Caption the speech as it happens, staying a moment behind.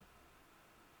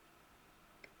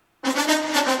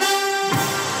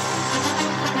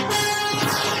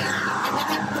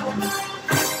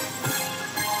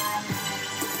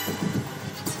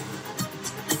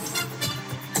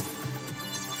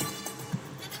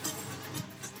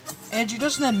Andrew,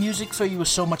 doesn't that music fill you with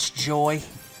so much joy?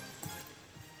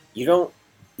 You don't.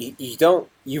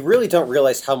 You really don't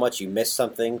realize how much you miss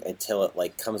something until it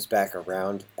like comes back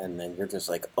around, and then you're just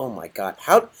like, oh my god,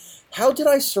 how did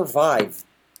I survive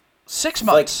 6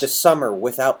 months. like the summer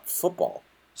without football?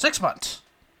 6 months.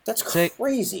 That's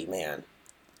crazy, man.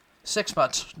 6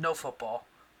 months, no football.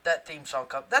 That theme song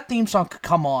could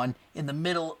come on in the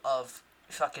middle of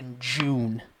fucking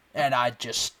June, and I'd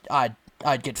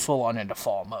get full on into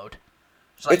fall mode.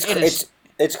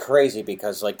 It's crazy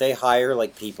because like they hire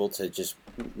like people to just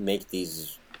make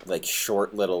these like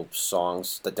short little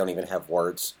songs that don't even have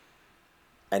words,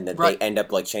 and then they end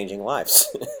up like changing lives.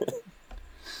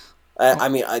 I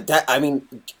mean,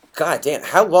 god damn,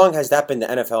 how long has that been the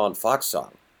NFL on Fox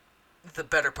song? The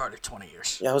better part of 20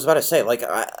 years. Yeah, I was about to say, like,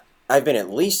 I've been at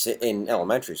least in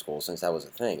elementary school since that was a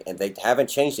thing, and they haven't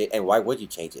changed it, and why would you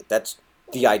change it? That's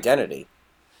the identity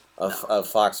of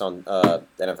Fox on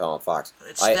NFL on Fox.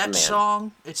 It's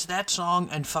that song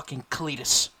and fucking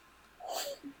Cletus.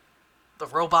 The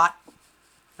robot. You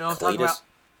know what I'm talking about?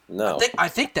 No. I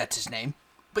think that's his name,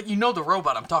 but you know the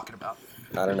robot I'm talking about.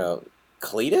 I don't know.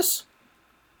 Cletus?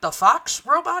 The Fox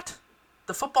robot?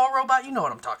 The football robot? You know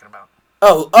what I'm talking about.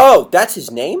 Oh, that's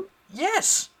his name?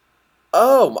 Yes.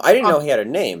 Oh, I didn't know he had a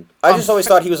name. I just always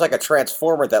thought he was like a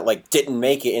transformer that like didn't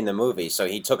make it in the movie, so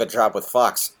he took a job with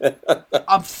Fox.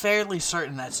 I'm fairly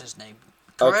certain that's his name.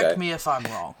 Correct me if I'm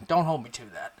wrong. Don't hold me to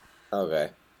that.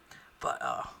 Okay. But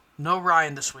no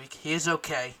Ryan this week. He is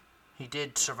okay. He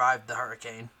did survive the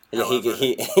hurricane. Yeah,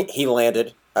 he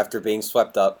landed after being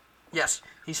swept up. Yes,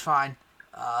 he's fine.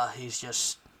 He's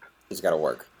got to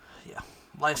work. Yeah,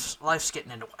 life's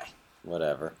getting in the way.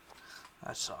 Whatever.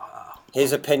 That's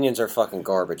his opinions are fucking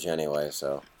garbage anyway,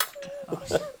 so. The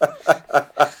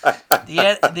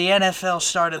NFL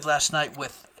started last night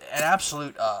with an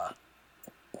absolute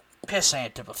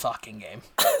pissant of a fucking game.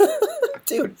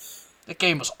 Dude. The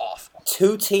game was awful.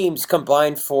 2 teams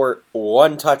combined for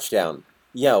 1 touchdown.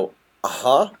 Yo,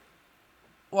 Well,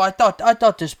 I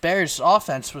thought this Bears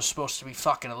offense was supposed to be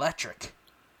fucking electric.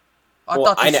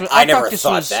 I never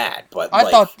thought that, but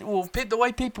the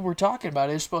way people were talking about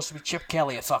it was supposed to be Chip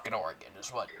Kelly at fucking Oregon, is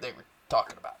what they were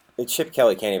talking about. Chip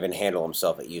Kelly can't even handle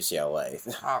himself at UCLA.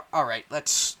 All right,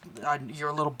 you're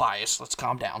a little biased. Let's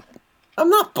calm down. I'm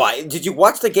not biased. Did you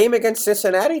watch the game against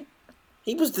Cincinnati?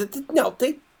 He was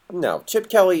Chip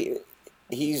Kelly.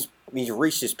 He's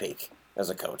reached his peak as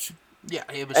a coach. Yeah,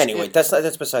 it was. Anyway,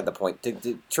 that's beside the point.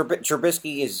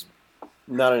 Trubisky is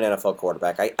not an NFL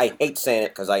quarterback. I hate saying it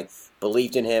because I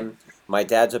believed in him. My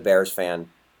dad's a Bears fan.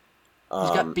 He's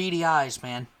got beady eyes,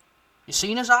 man. You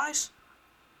seen his eyes?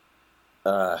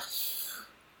 Look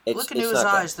into his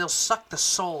eyes. They'll suck the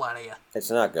soul out of you. It's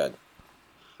not good.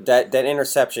 That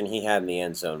interception he had in the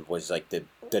end zone was like the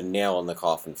nail in the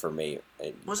coffin for me.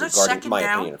 Was that second my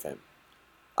down? Opinion of him.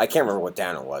 I can't remember what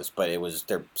down it was, but it was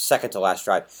their second to last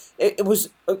drive. It was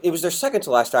their second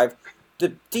to last drive.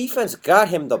 The defense got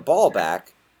him the ball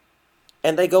back,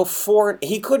 and they go 4.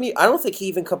 He couldn't. I don't think he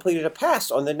even completed a pass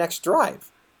on the next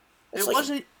drive. It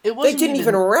wasn't. They didn't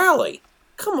even rally.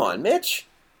 Come on, Mitch.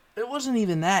 It wasn't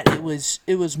even that. It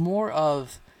was more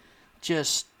of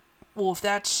just, well, if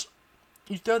that's,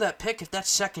 you throw that pick, if that's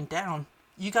second down,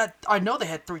 I know they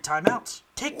had 3 timeouts.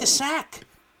 Take the sack.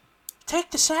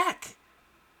 Take the sack.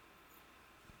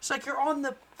 It's like you're on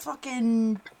the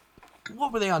fucking,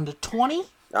 what were they on, the 20?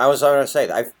 I was going to say,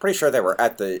 I'm pretty sure they were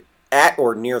at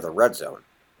or near the red zone.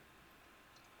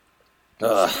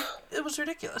 It was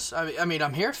ridiculous. I mean,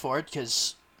 I'm here for it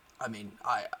because,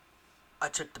 I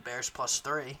took the Bears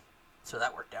 +3, so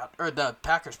that worked out. Or the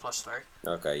Packers +3.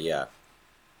 Okay, yeah.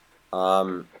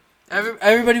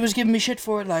 Everybody was giving me shit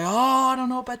for it, like, I don't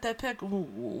know about that pick. Well,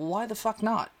 why the fuck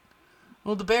not?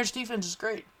 Well, the Bears' defense is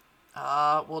great.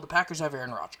 The Packers have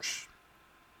Aaron Rodgers.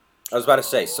 I was about to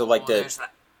say, so like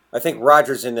I think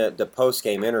Rodgers in the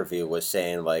post-game interview was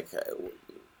saying, like,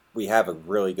 we have a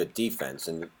really good defense,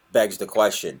 and it begs the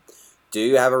question, do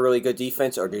you have a really good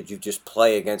defense, or did you just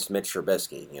play against Mitch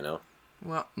Trubisky, you know?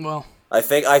 Well. I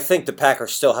think the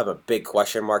Packers still have a big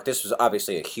question mark. This was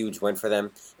obviously a huge win for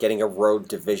them, getting a road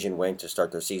division win to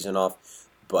start their season off.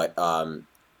 But I'm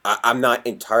not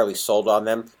entirely sold on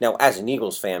them. Now, as an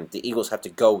Eagles fan, the Eagles have to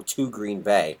go to Green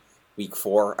Bay week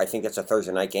 4. I think that's a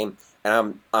Thursday night game,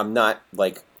 and I'm not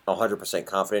like 100%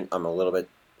 confident. I'm a little bit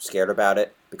scared about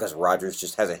it because Rodgers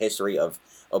just has a history of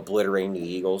obliterating the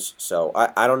Eagles. So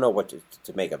I don't know what to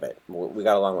make of it. We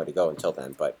got a long way to go until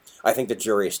then, but I think the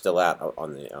jury is still out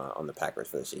on the Packers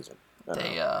for the season.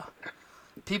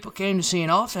 People came to see an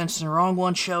offense and the wrong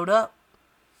one showed up.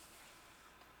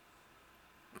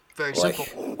 Very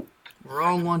simple.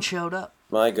 Wrong one showed up.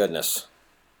 My goodness.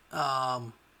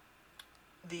 Um,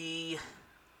 the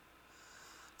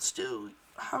let's do.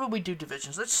 How about we do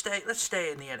divisions? Let's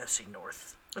stay in the NFC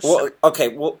North. Well, okay.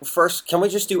 Well, first, can we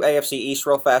just do AFC East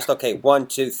real fast? Okay, 1,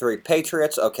 2, 3.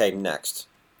 Patriots. Okay, next.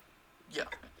 Yeah.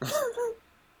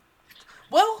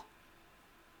 Well.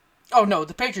 Oh no,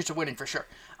 the Patriots are winning for sure.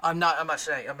 I'm not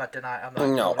saying. I'm not denying. I'm not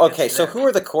No. going against Okay, you so there. who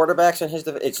are the quarterbacks in his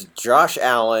division? It's Josh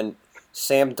Allen,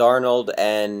 Sam Darnold,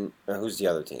 and who's the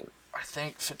other team? I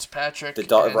think Fitzpatrick.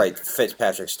 Right,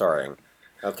 Fitzpatrick starting.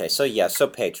 Okay, so so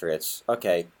Patriots.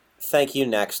 Okay, thank you.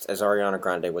 Next, as Ariana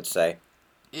Grande would say.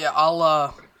 Yeah,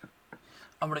 I'm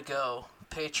gonna go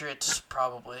Patriots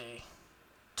probably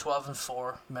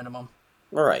 12-4 minimum.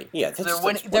 All right, yeah, They're that's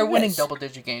winning. what They're it winning is.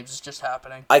 double-digit games. It's just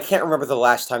happening. I can't remember the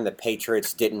last time the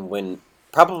Patriots didn't win.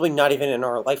 Probably not even in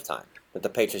our lifetime that the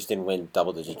Patriots didn't win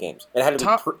double-digit games. It had to be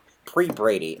Tom,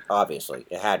 pre-Brady, obviously.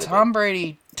 It had to be. Tom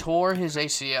Brady tore his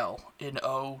ACL in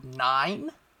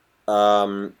 09.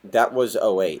 That was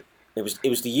 '08. It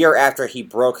was the year after he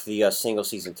broke the single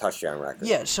season touchdown record.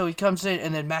 Yeah, so he comes in,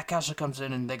 and then Matt Castle comes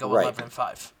in, and they go Right.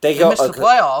 11-5. They missed the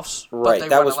playoffs, but Right, they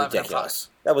that won was 11-5. ridiculous.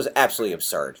 That was absolutely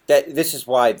absurd. This is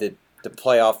why the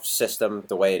playoff system,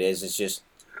 the way it is just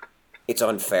it's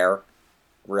unfair.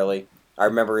 Really, I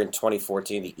remember in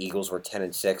 2014 the Eagles were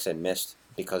 10-6 and missed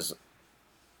because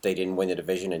they didn't win the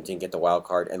division and didn't get the wild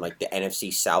card, and like the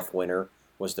NFC South winner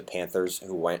was the Panthers,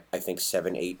 who went I think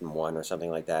 7-8-1 or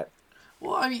something like that.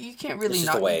 Well, I mean, you can't really This is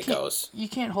not. the way you it can't, goes. You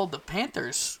can't hold the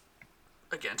Panthers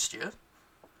against you.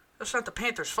 That's not the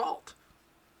Panthers' fault.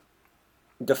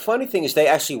 The funny thing is they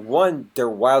actually won their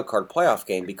wild card playoff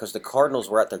game because the Cardinals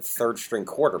were at their third string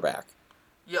quarterback.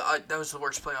 Yeah, that was the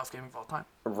worst playoff game of all time.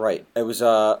 Right. It was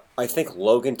I think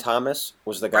Logan Thomas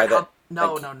was the guy that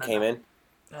came in.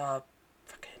 Fucking.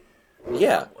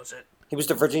 Yeah. What was it? He was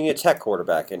the Virginia Tech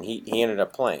quarterback, and he ended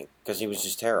up playing because he was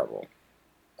just terrible.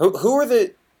 Who were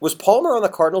the was Palmer on the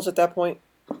Cardinals at that point?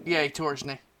 Yeah, he tore his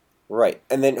knee. Right.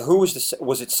 And then who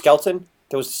was it Skelton?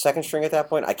 That was the second string at that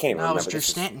point. I can't even No, it remember. was Drew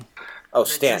Stanton. Oh,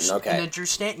 Stanton. Okay. And then Drew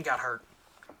Stanton got hurt.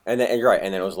 And then you're right.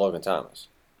 And then it was Logan Thomas.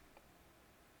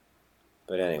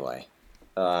 But anyway.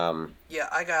 Yeah,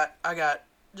 I got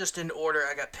just in order.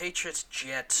 I got Patriots,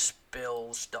 Jets,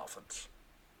 Bills, Dolphins.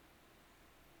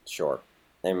 Sure.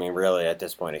 I mean, really, at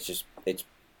this point, it's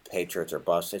Patriots or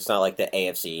bust. It's not like the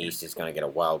AFC East is going to get a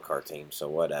wild card team, so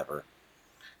whatever.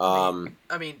 I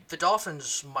mean, the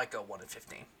Dolphins might go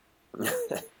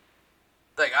 1-15.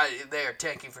 They are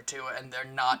tanking for Tua, and they're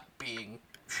not being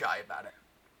shy about it.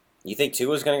 You think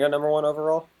Tua's going to go number one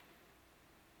overall?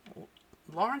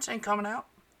 Lawrence ain't coming out.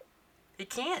 He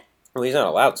can't. Well, he's not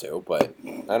allowed to, but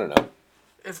I don't know.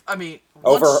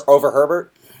 Over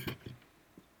Herbert?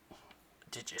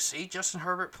 Did you see Justin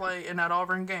Herbert play in that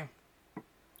Auburn game?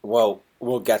 Well,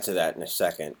 we'll get to that in a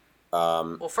second.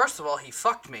 Well, first of all, he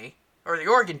fucked me. Or the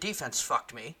Oregon defense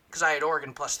fucked me. Because I had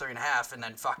Oregon plus 3.5, and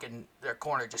then fucking their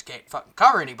corner just can't fucking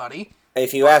cover anybody.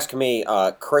 If you ask me,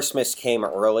 Christmas came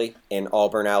early in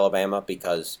Auburn, Alabama,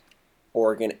 because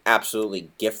Oregon absolutely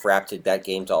gift-wrapped that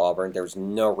game to Auburn. There was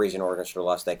no reason Oregon should have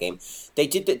lost that game. They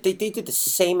did the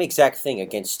same exact thing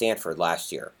against Stanford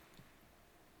last year.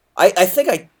 I think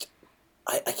I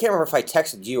can't remember if I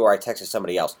texted you or I texted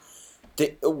somebody else.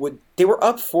 They were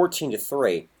up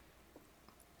 14-3,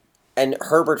 and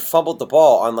Herbert fumbled the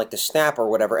ball on like the snap or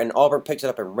whatever, and Auburn picked it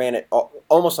up and ran it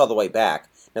almost all the way back.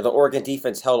 Now the Oregon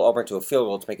defense held Auburn to a field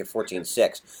goal to make it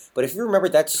 14-6. But if you remember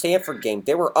that Stanford game,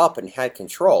 they were up and had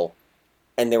control,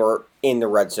 and they were in the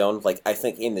red zone, like I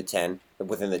think in the 10,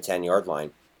 within the 10-yard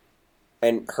line.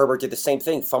 And Herbert did the same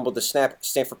thing, fumbled the snap.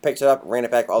 Stanford picked it up, ran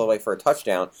it back all the way for a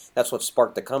touchdown. That's what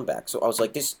sparked the comeback. So I was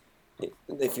like, this.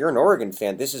 If you're an Oregon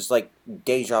fan, this is like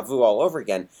deja vu all over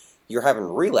again. You're having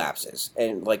relapses,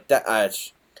 and like that,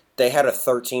 they had a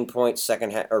 13-point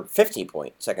second half or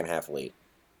 15-point second half lead,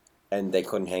 and they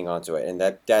couldn't hang on to it, and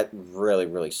that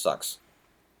really sucks.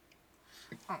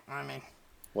 I mean,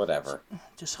 whatever.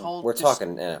 Just hold. We're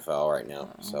talking NFL right now,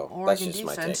 so Oregon that's just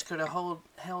my defense take. could have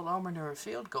held Auburn to a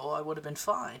field goal. I would have been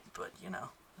fine, but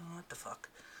what the fuck.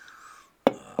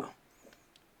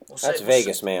 That's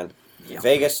Vegas, man. Yeah.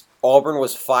 Vegas, Auburn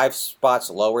was 5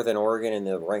 spots lower than Oregon in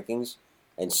the rankings,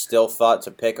 and still thought to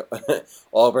pick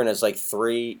Auburn as like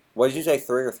 3. What did you say,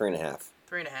 3 or 3.5?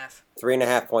 3.5.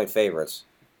 3.5-point favorites,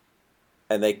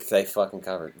 and they fucking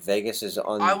covered. Vegas is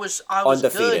I was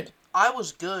undefeated. Good. I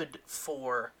was good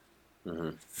for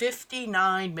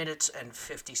 59 minutes and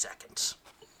 50 seconds.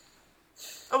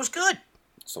 I was good.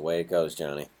 That's the way it goes,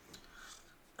 Johnny.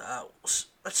 Let's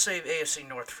save AFC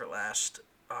North for last.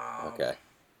 Okay.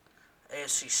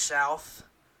 AFC South,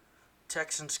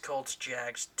 Texans, Colts,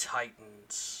 Jags,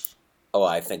 Titans. Oh,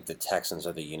 I think the Texans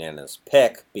are the unanimous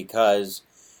pick because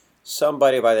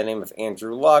somebody by the name of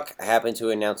Andrew Luck happened to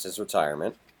announce his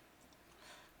retirement.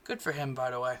 Good for him,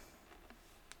 by the way.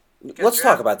 Let's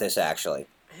talk about this, actually.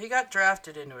 He got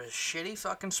drafted into a shitty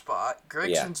fucking spot.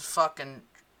 Grigson's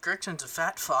a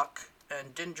fat fuck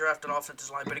and didn't draft an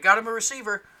offensive line, but he got him a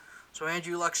receiver. So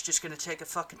Andrew Luck's just going to take a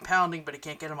fucking pounding, but he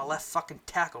can't get him a left fucking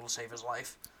tackle to save his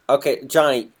life. Okay,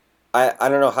 Johnny, I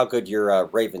don't know how good your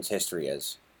Ravens history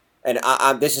is. And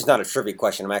this is not a trivia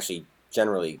question. I'm actually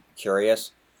generally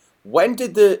curious. When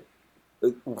did the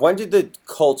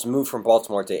Colts move from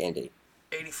Baltimore to Indy?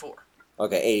 84.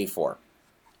 Okay, 84.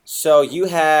 So you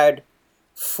had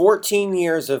 14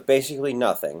 years of basically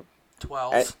nothing.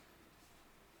 12.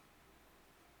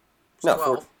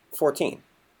 14.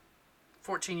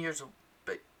 14 years of...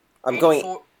 I'm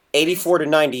going 84 to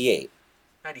 98.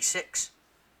 96.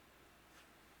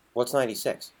 What's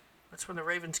 96? That's when the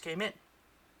Ravens came in.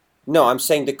 No, I'm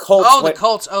saying the Colts... the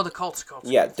Colts.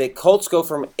 Yeah, the Colts go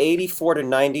from 84 to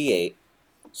 98.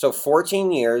 So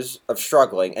 14 years of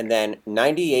struggling. And then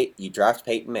 98, you draft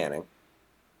Peyton Manning.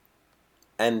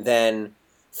 And then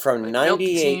from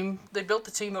 98... They built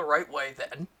the team the right way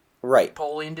then. Right.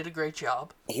 Napoleon did a great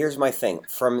job. Here's my thing.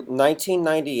 From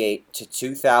 1998 to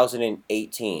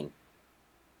 2018,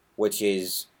 which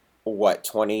is,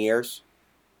 20 years?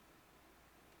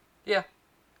 Yeah.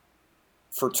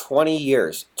 For 20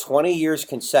 years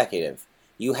consecutive,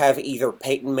 you have either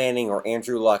Peyton Manning or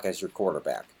Andrew Luck as your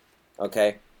quarterback.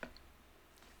 Okay?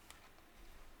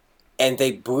 And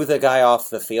they boo the guy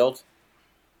off the field?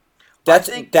 That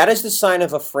is the sign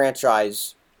of a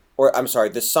franchise...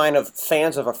 the sign of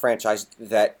fans of a franchise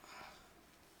that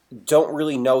don't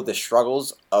really know the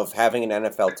struggles of having an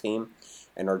NFL team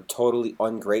and are totally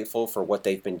ungrateful for what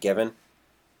they've been given.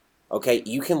 Okay,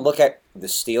 you can look at the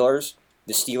Steelers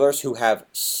who have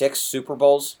 6 Super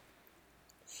Bowls.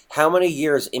 How many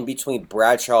years in between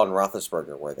Bradshaw and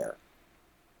Roethlisberger were there?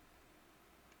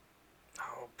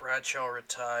 Oh, Bradshaw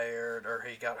retired, or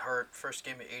he got hurt first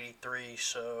game of 83,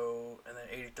 and then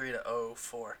 83 to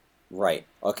 04. Right.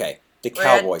 Okay. The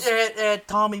Cowboys.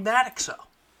 Tommy Maddox, though.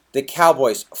 The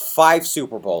Cowboys, 5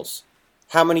 Super Bowls.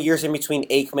 How many years in between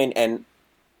Aikman and,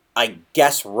 I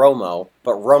guess, Romo?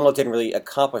 But Romo didn't really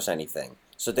accomplish anything.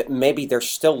 So that maybe they're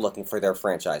still looking for their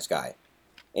franchise guy.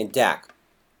 In Dak.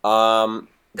 The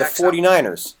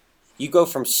 49ers. You go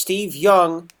from Steve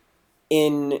Young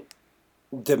in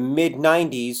the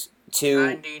mid-90s to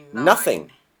 99.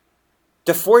 Nothing.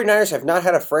 The 49ers have not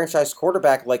had a franchise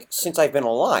quarterback, since I've been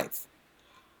alive.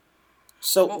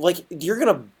 So, you're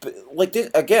going to... this,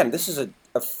 again, this is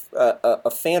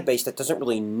a fan base that doesn't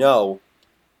really know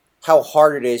how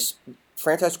hard it is.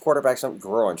 Franchise quarterbacks don't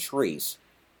grow on trees.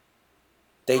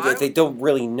 They don't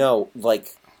really know,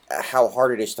 how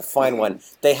hard it is to find one.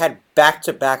 They had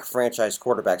back-to-back franchise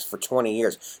quarterbacks for 20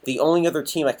 years. The only other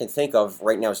team I can think of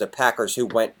right now is the Packers, who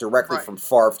went directly from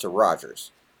Favre to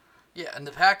Rodgers. Yeah, and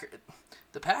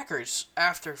the Packers,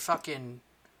 after fucking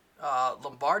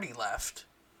Lombardi left,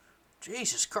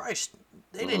 Jesus Christ,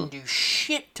 they didn't do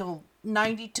shit till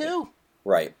 92.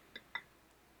 Right.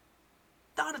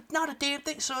 Not a damn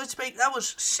thing. So that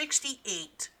was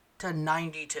 68 to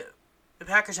 92. The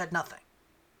Packers had nothing.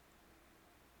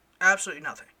 Absolutely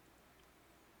nothing.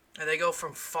 And they go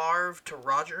from Favre to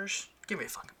Rodgers. Give me a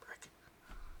fucking break.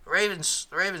 The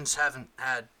Ravens haven't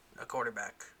had a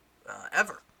quarterback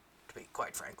ever, to be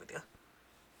quite frank with you.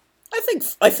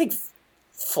 I think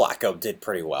Flacco did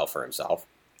pretty well for himself.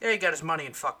 Yeah, he got his money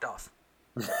and fucked off.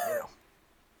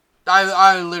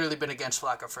 I've literally been against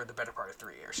Flacco for the better part of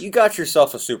 3 years. You got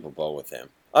yourself a Super Bowl with him.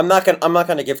 I'm not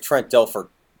gonna give Trent Dilfer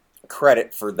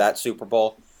credit for that Super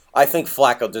Bowl. I think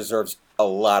Flacco deserves a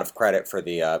lot of credit for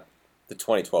the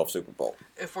 2012 Super Bowl.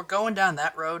 If we're going down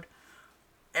that road,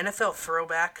 NFL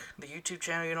Throwback, the YouTube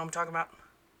channel, you know what I'm talking about?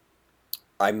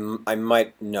 I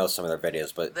might know some of their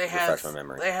videos, but refresh my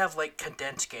memory. They have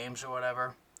condensed games or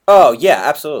whatever. Oh yeah,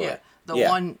 absolutely. Yeah,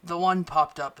 the one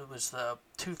popped up. It was the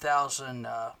 2000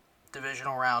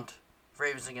 divisional round,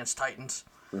 Ravens against Titans.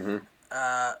 Mm-hmm.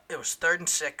 It was 3rd and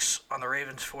 6 on the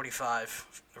Ravens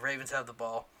 45. The Ravens have the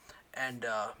ball, and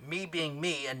me being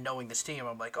me and knowing this team,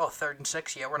 I'm like, 3rd and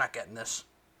 6. Yeah, we're not getting this,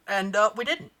 and we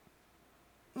didn't.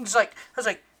 I was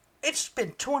like, it's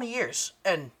been 20 years,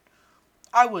 and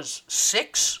I was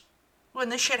 6 when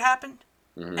this shit happened,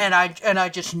 and I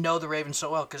just know the Ravens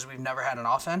so well because we've never had an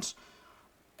offense,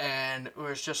 and it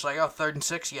was just like, 3rd and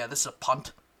 6, yeah, this is a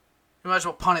punt. You might as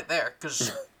well punt it there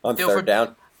because on third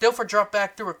down, Dilfer dropped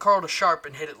back through a curl to Sharp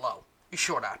and hit it low. He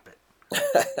short out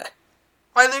it.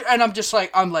 I'm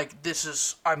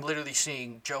literally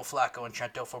seeing Joe Flacco and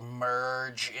Trent Dilfer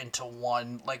merge into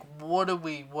one. Like, what are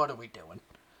we doing?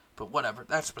 But whatever,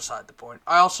 that's beside the point.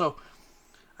 I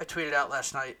tweeted out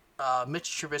last night, Mitch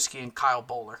Trubisky and Kyle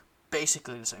Bowler,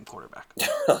 basically the same quarterback.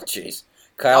 Oh, jeez.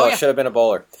 Kyle should have been a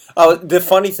bowler. Oh, the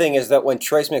funny thing is that when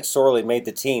Trace McSorley made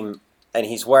the team and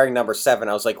he's wearing number 7,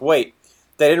 I was like, wait,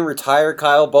 they didn't retire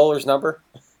Kyle Bowler's number?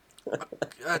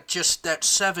 Just that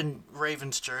 7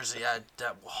 Ravens jersey,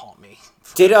 that will haunt me.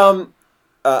 Did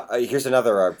here's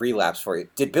another relapse for you.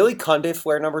 Did Billy Cundiff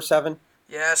wear number 7?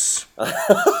 Yes.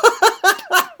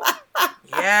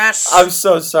 Yes. I'm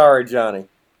so sorry, Johnny.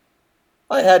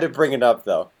 I had to bring it up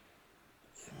though.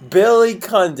 Billy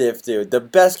Cundiff, dude, the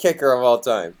best kicker of all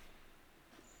time.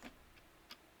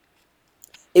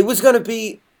 It was going to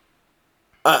be.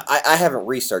 I haven't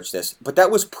researched this, but that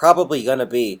was probably going to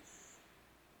be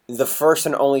the first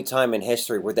and only time in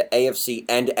history where the AFC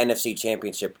and NFC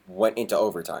championship went into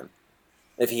overtime.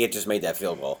 If he had just made that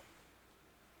field goal.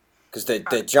 Because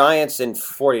the Giants and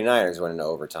 49ers went into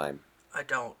overtime. I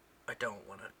don't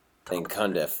want to. And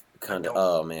Cundiff.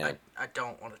 Oh, man. I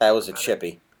don't want to. That was a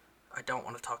chippy. I don't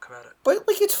want to talk about it. But,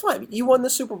 like, it's fine. You won the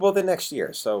Super Bowl the next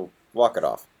year, so walk it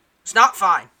off. It's not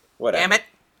fine. Whatever. Damn it.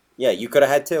 Yeah, you could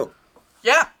have had 2.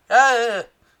 Yeah.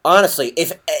 Honestly,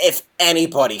 if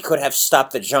anybody could have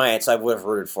stopped the Giants, I would have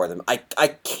rooted for them. I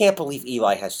can't believe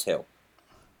Eli has 2.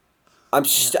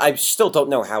 I still don't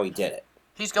know how he did it.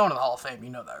 He's going to the Hall of Fame. You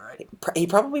know that, right? He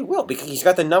probably will, because he's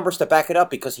got the numbers to back it up,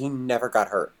 because he never got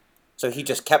hurt. So he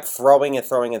just kept throwing and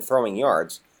throwing and throwing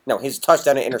yards. Now, his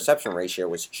touchdown to interception ratio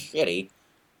was shitty,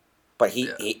 but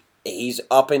he's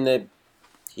up in the...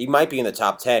 He might be in the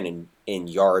top 10 in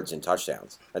yards and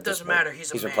touchdowns. It doesn't matter.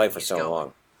 He's been man. playing for He's so going.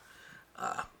 long.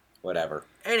 Whatever.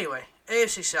 Anyway,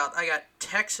 AFC South. I got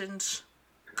Texans,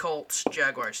 Colts,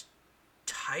 Jaguars,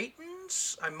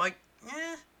 Titans. I might.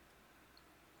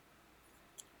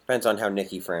 Depends on how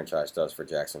Nicky franchise does for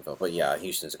Jacksonville, but yeah,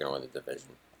 Houston's going to win the division.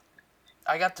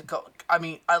 I got the I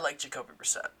mean, I like Jacoby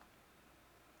Brissett.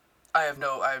 I have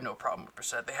no problem with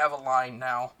Brissett. They have a line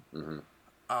now. Mm-hmm.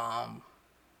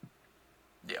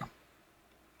 Yeah.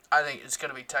 I think it's going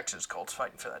to be Texans Colts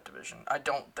fighting for that division. I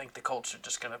don't think the Colts are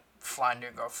just going to fly near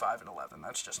and go 5-11.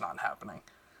 That's just not happening.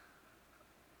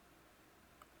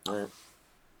 Right.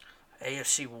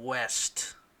 AFC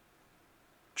West.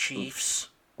 Chiefs.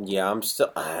 Yeah, I'm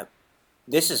still...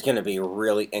 this is going to be a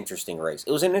really interesting race.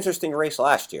 It was an interesting race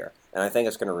last year, and I think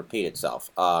it's going to repeat itself.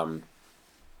 I'll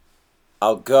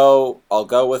go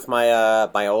with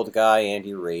my old guy,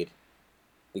 Andy Reid,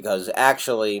 because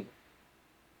actually...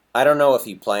 I don't know if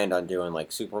he planned on doing,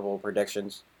 like, Super Bowl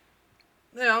predictions.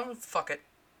 Yeah, fuck it.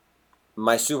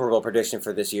 My Super Bowl prediction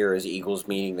for this year is Eagles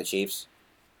meeting the Chiefs.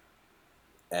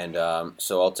 And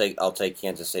so I'll take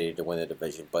Kansas City to win the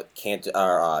division, but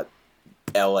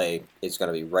LA is going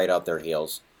to be right out their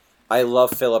heels. I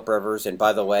love Phillip Rivers, and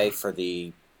by the way, for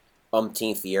the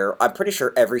umpteenth year, I'm pretty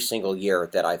sure every single year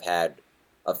that I've had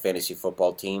a fantasy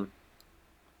football team,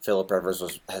 Phillip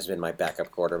Rivers has been my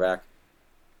backup quarterback.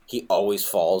 He always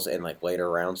falls in, like, later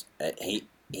rounds. He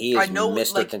is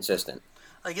Mr. Consistent.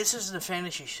 Like, this isn't a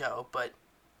fantasy show, but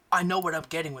I know what I'm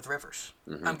getting with Rivers.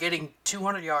 Mm-hmm. I'm getting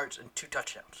 200 yards and 2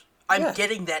 touchdowns. I'm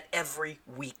getting that every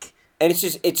week. And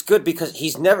it's good because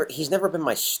he's never been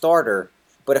my starter,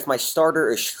 but if my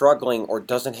starter is struggling or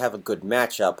doesn't have a good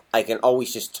matchup, I can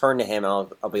always just turn to him and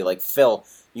I'll be like, Phil,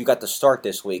 you got the start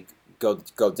this week. Go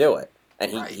do it.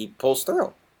 And he pulls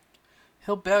through.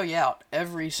 He'll bail you out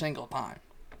every single time.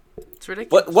 It's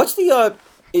ridiculous. What's the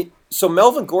so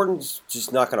Melvin Gordon's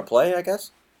just not going to play, I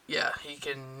guess? Yeah, he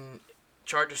can.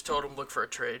 Chargers told him look for a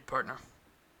trade partner.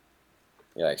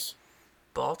 Yikes.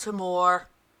 Baltimore.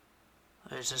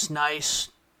 There's this nice,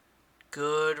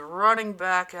 good running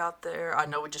back out there. I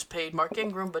know we just paid Mark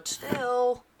Ingram, but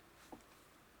still.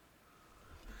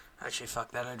 Actually,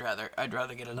 fuck that. I'd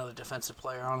rather get another defensive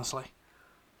player, honestly.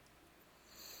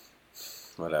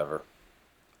 Whatever.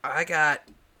 I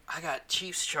got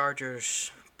Chiefs,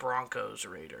 Chargers, Broncos,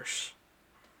 Raiders.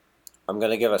 I'm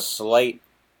gonna give a slight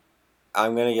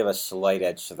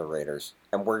edge to the Raiders,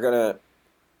 and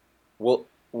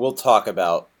we'll talk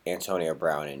about Antonio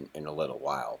Brown in a little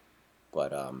while,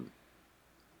 but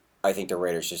I think the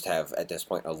Raiders just have at this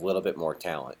point a little bit more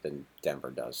talent than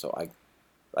Denver does. So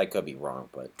I could be wrong,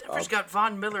 but Denver's got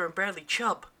Von Miller and Bradley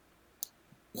Chubb.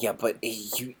 Yeah, but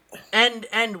you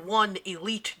and one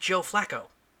elite Joe Flacco.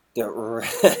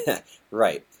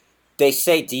 Right. They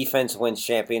say defense wins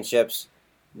championships.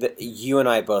 You and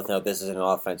I both know this is an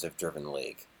offensive-driven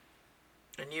league.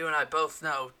 And you and I both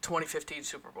know 2015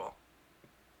 Super Bowl.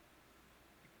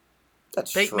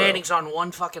 That's Peyton true. Manning's on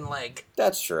one fucking leg.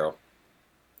 That's true.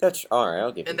 That's all right.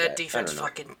 I'll give you And that defense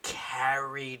fucking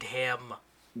carried him.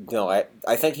 No,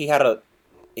 I think he had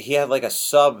like a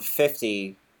sub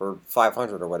 50 or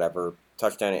 500 or whatever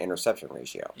touchdown to interception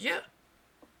ratio. Yeah.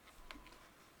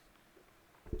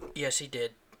 Yes, he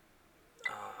did.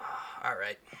 All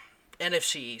right.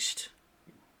 NFC East.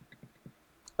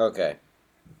 Okay.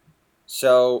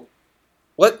 So,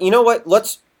 you know what?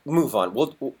 Let's move on.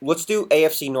 Let's do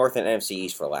AFC North and NFC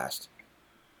East for last.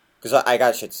 Because I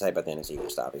got shit to say about the NFC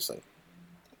East, obviously.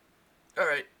 All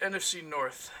right, NFC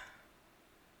North.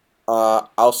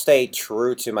 I'll stay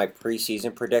true to my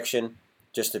preseason prediction,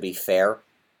 just to be fair.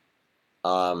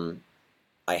 I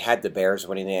had the Bears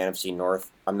winning the NFC North.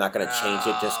 I'm not going to change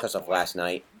it just because of last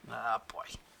night. Boy.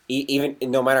 Even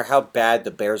no matter how bad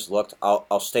the Bears looked,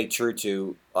 I'll stay true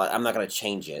to. I'm not going to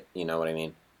change it. You know what I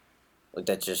mean?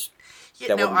 That just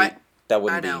that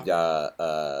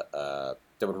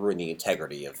would ruin the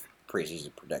integrity of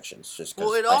preseason predictions just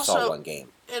because I saw one game.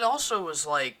 It also was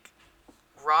like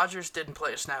Rodgers didn't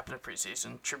play a snap in the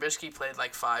preseason. Trubisky played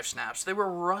like 5 snaps. They were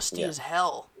rusty as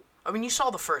hell. I mean, you saw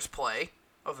the first play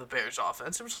of the Bears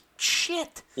offense. It was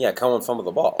shit. Yeah, Cohen fumbled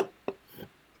the ball.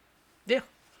 Yeah.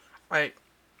 Right.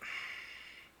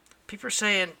 People are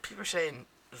saying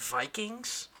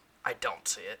Vikings. I don't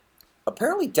see it.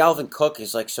 Apparently, Dalvin Cook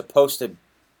is like supposed to,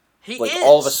 he like is.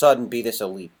 all of a sudden be this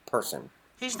elite person.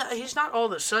 He's not. He's not all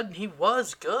of a sudden. He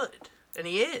was good, and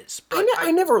he is. But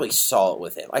I never really saw it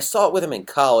with him. I saw it with him in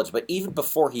college, but even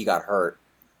before he got hurt,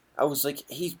 I was like,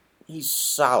 he's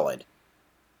solid,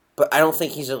 but I don't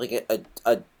think he's like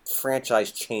a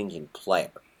franchise-changing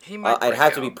player. He might. I'd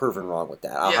have to be proven wrong with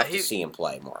that. I'll have to see him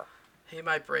play more. He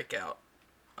might break out.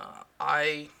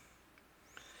 I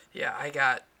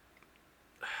got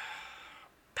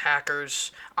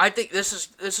Packers. I think this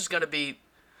is going to be.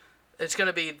 It's going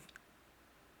to be.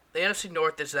 The NFC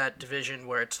North is that division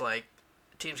where it's like,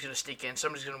 a team's going to sneak in.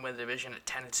 Somebody's going to win the division at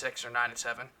 10-6 or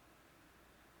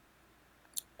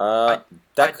 9-7.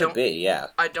 That could be, yeah.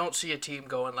 I don't see a team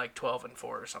going like 12-4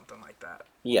 or something like that.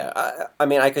 Yeah, I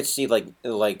mean, I could see like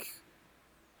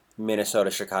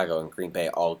Minnesota, Chicago, and Green Bay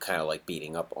all kind of like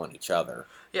beating up on each other.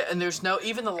 Yeah, and there's no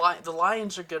even the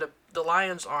Lions are gonna. The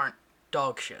Lions aren't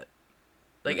dog shit.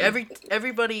 Like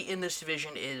everybody in this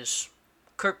division is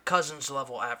Kirk Cousins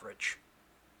level average.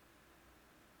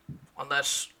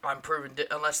 Unless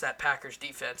unless that Packers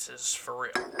defense is for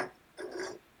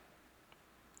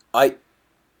real.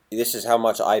 This is how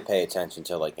much I pay attention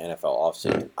to like NFL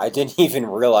offseason. I didn't even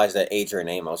realize that Adrian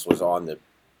Amos was on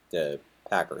the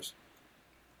Packers.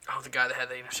 Oh, the guy that had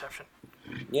the interception.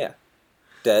 Yeah,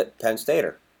 the Penn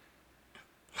Stater.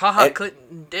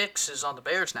 Clinton Dix is on the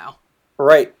Bears now.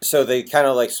 Right, so they kind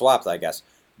of like swapped, I guess.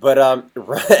 But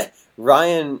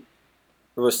Ryan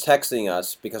was texting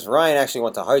us because Ryan actually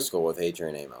went to high school with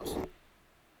Adrian Amos.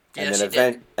 Yes,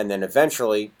 And then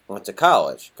eventually went to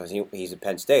college because he's a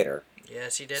Penn Stater.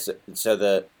 Yes, he did. So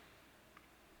the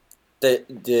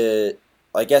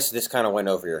I guess this kind of went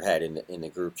over your head in the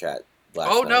group chat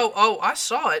last night. No! Oh, I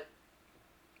saw it.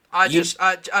 I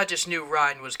just knew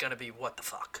Ryan was gonna be what the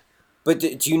fuck. But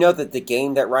do you know that the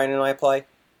game that Ryan and I play?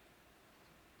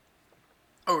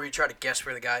 Oh, where you try to guess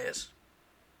where the guy is?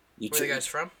 Where the guy's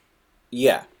from?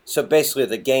 Yeah. So basically,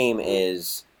 the game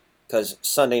is because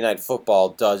Sunday Night Football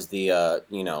does the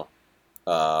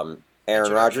Aaron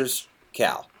Rodgers,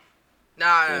 Cal.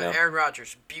 Nah, Aaron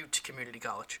Rodgers, Butte Community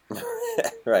College.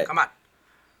 Right. Come on.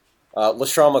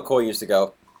 LaShawn McCoy used to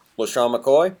go. LaShawn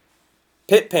McCoy,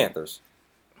 Pitt Panthers.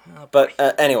 Oh, but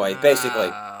anyway,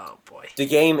 basically, the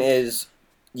game is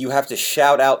you have to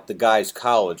shout out the guy's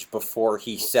college before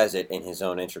he says it in his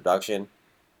own introduction.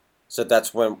 So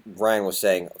that's when Ryan was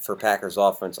saying, for Packers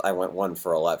offense, I went 1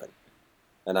 for 11.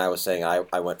 And I was saying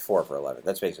I went 4 for 11.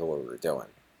 That's basically what we were doing.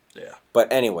 Yeah.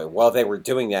 But anyway, while they were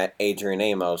doing that, Adrian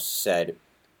Amos said,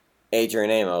 Adrian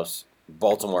Amos,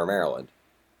 Baltimore, Maryland.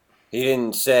 He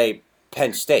didn't say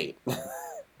Penn State.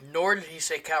 Nor did he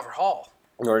say Calvert Hall.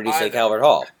 Nor did he say Calvert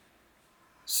Hall.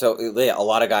 So, yeah, a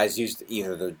lot of guys used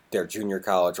either their junior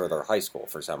college or their high school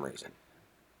for some reason.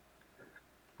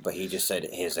 But he just said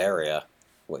his area,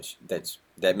 which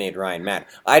that made Ryan mad.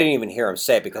 I didn't even hear him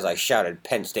say it because I shouted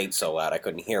Penn State so loud I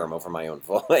couldn't hear him over my own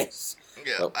voice.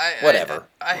 Yeah, so, whatever.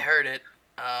 I heard it.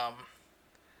 I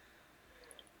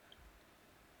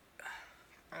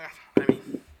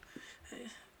mean,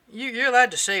 you're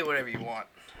allowed to say whatever you want.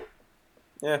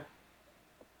 Yeah.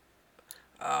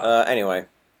 Anyway,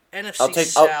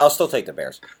 NFC I'll still take the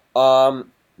Bears.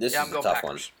 This is a tough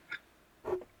Packers.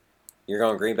 one. You're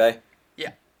going Green Bay?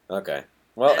 Yeah. Okay.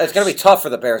 Well, it's going to be tough for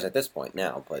the Bears at this point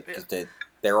now, but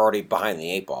they're already behind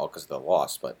the 8 ball because of the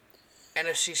loss, but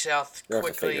NFC South they have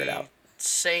to figure it quickly. out.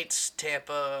 Saints,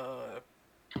 Tampa,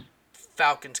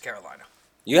 Falcons, Carolina.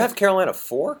 You have Carolina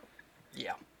 4?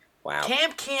 Yeah. Wow.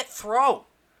 Cam can't throw.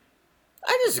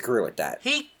 I disagree with that.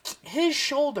 His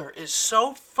shoulder is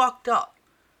so fucked up.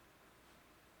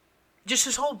 Just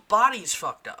his whole body's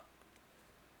fucked up.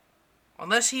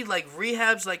 Unless he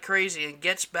rehabs like crazy and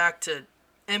gets back to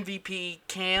MVP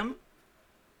Cam,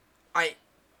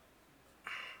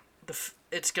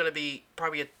 it's gonna be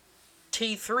probably a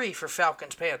T3 for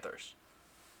Falcons Panthers.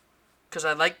 Because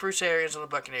I like Bruce Arians on the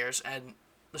Buccaneers, and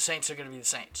the Saints are gonna be the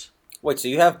Saints. Wait, so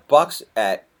you have Bucks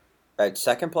at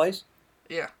second place?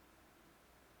 Yeah.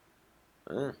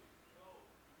 Mm.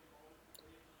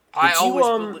 I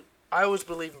always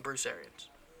believe in Bruce Arians.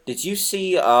 Did you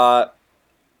see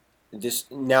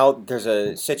this? Now there's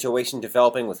a situation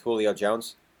developing with Julio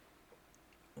Jones.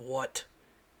 What?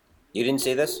 You didn't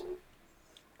see this?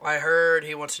 I heard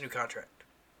he wants a new contract.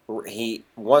 He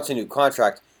wants a new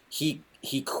contract. He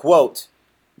quote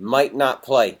might not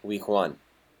play week 1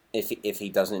 if he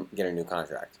doesn't get a new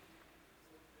contract.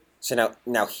 So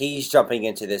now he's jumping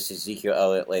into this Ezekiel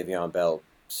Elliott, Le'Veon Bell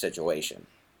situation.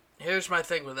 Here's my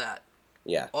thing with that.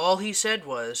 Yeah. All he said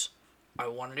was, I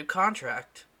want a new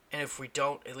contract, and if we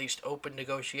don't at least open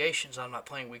negotiations, I'm not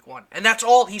playing week 1. And that's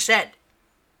all he said.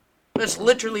 That's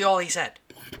literally all he said.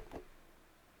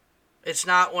 It's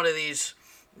not one of these,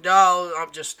 no,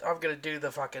 I'm going to do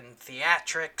the fucking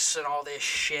theatrics and all this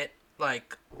shit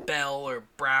like Bell or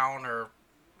Brown or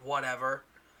whatever.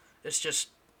 It's just,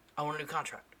 I want a new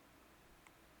contract.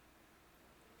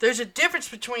 There's a difference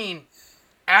between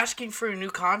asking for a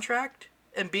new contract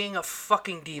and being a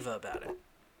fucking diva about it.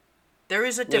 There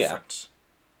is a difference.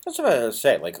 Yeah. That's what I was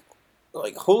saying.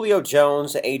 Like Julio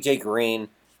Jones, AJ Green,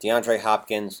 DeAndre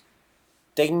Hopkins,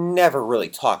 they never really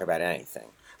talk about anything.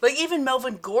 Like even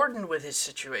Melvin Gordon with his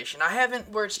situation. I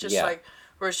haven't where it's just like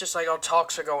oh,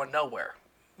 talks are going nowhere.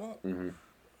 Well,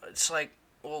 It's like,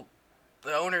 well,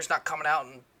 the owner's not coming out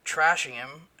and trashing him,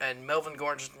 and Melvin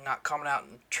Gordon's not coming out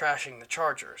and trashing the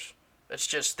Chargers. It's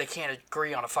just they can't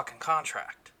agree on a fucking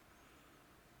contract.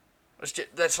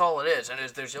 That's all it is, and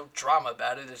there's no drama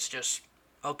about it. It's just,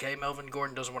 okay, Melvin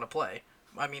Gordon doesn't want to play.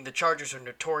 I mean, the Chargers are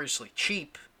notoriously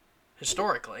cheap,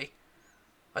 historically.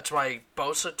 That's why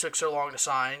Bosa took so long to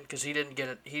sign, because he didn't get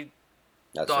it. He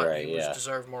thought he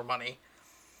deserved more money.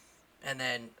 And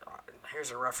then, here's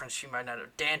a reference you might not know.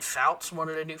 Dan Fouts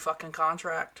wanted a new fucking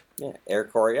contract. Yeah,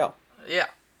 Eric Coryell. Yeah,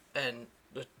 and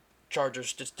the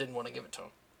Chargers just didn't want to give it to him,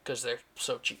 because they're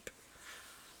so cheap.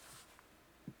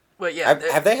 But yeah,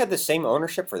 have they had the same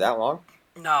ownership for that long?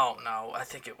 No. I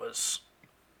think it was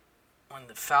when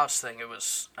the Fouts thing. It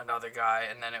was another guy,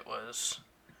 and then it was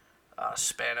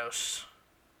Spanos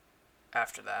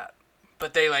after that.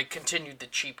 But they continued the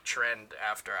cheap trend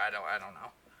after. I don't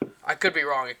know. I could be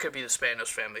wrong. It could be the Spanos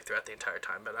family throughout the entire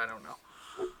time, but I don't know.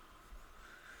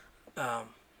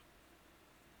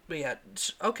 But yeah,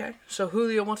 okay. So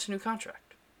Julio wants a new contract.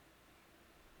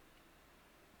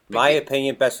 My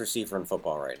opinion, best receiver in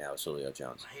football right now is Julio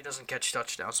Jones. He doesn't catch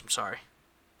touchdowns. I'm sorry.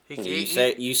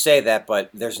 You say that, but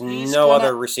there's no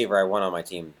other receiver I want on my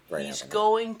team right now. He's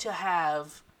going to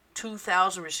have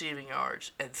 2,000 receiving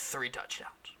yards and 3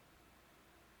 touchdowns.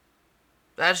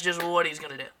 That's just what he's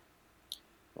going to do.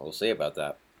 We'll see about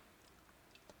that.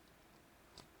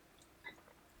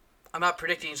 I'm not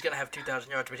predicting he's going to have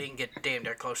 2,000 yards, but he can get damn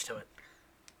near close to it.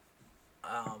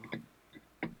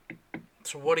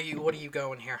 So what are you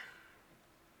going here?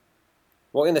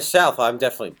 Well, in the South, I'm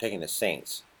definitely picking the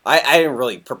Saints. I didn't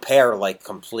really prepare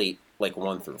complete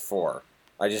 1 through 4.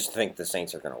 I just think the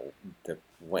Saints are going to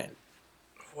win.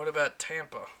 What about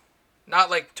Tampa?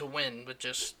 Not to win, but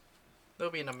just they'll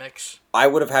be in a mix. I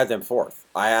would have had them 4th.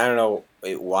 I don't know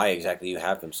why exactly you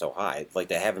have them so high.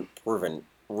 They haven't proven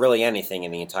really anything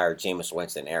in the entire Jameis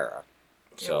Winston era.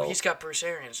 Yeah, well, he's got Bruce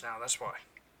Arians now. That's why.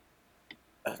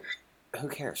 Who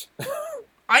cares?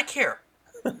 I care.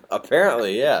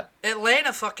 Apparently, yeah.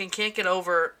 Atlanta fucking can't get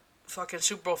over fucking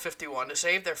Super Bowl 51 to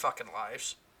save their fucking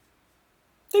lives.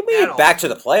 They made it back to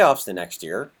the playoffs the next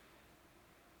year.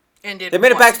 And they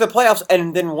made it back to the playoffs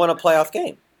and then won a playoff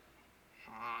game.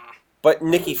 But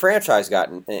Nicky Franchise got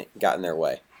in their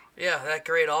way. Yeah, that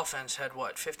great offense had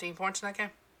 15 points in that game?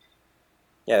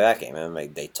 Yeah, that game. I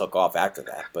mean, they took off after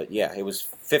that. But yeah, it was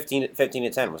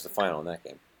 15-10 was the final in that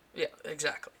game. Yeah,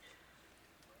 exactly.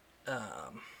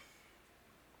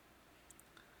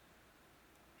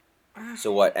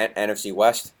 So what, NFC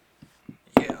West?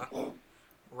 Yeah.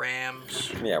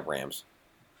 Rams. Yeah, Rams.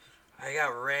 I got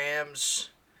Rams.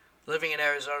 Living in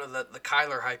Arizona, the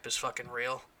Kyler hype is fucking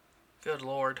real. Good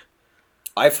Lord.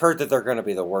 I've heard that they're going to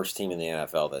be the worst team in the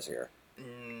NFL this year.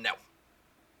 No.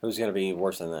 Who's going to be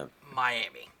worse than them?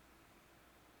 Miami.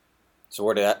 So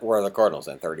where are the Cardinals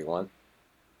then? 31?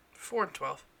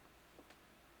 4-12.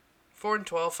 4-12,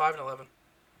 5-11.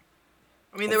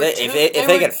 I mean, if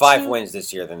they get 5 wins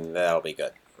this year, then that'll be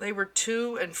good. They were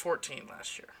 2-14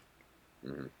 last year.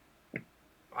 Mm-hmm.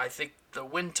 I think the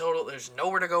win total, there's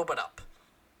nowhere to go but up.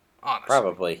 Honestly.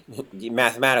 Probably.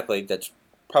 Mathematically, that's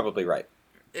probably right.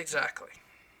 Exactly.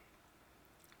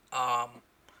 I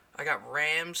got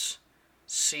Rams,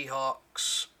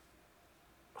 Seahawks,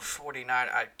 49.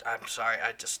 I'm sorry.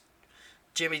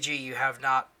 Jimmy G, you have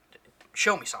not.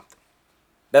 Show me something.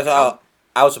 That's all.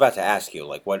 I was about to ask you.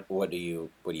 Like, what do you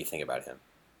think about him?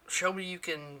 Show me you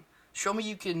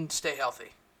can stay healthy.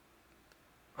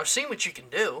 I've seen what you can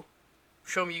do.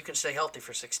 Show me you can stay healthy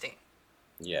for 16.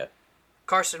 Yeah.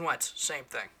 Carson Wentz, same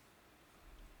thing.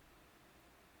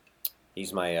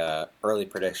 He's my early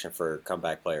prediction for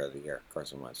comeback player of the year,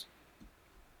 Carson Wentz.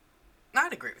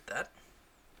 I'd agree with that.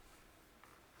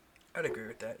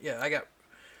 Yeah, I got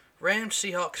Rams,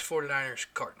 Seahawks, 49ers,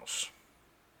 Cardinals.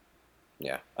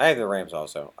 Yeah, I have the Rams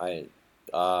also. It's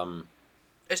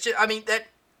just, that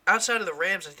outside of the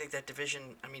Rams, I think that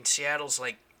division, Seattle's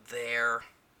like there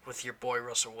with your boy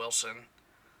Russell Wilson.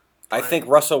 I think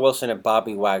Russell Wilson and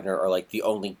Bobby Wagner are like the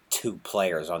only 2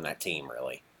 players on that team,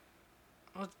 really.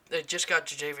 Well, they just got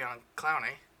Jadeveon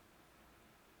Clowney.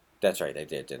 That's right, they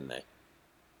did, didn't they?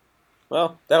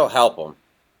 Well, that'll help them.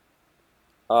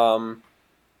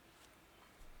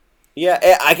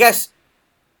 Yeah, I guess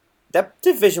that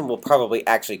division will probably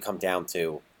actually come down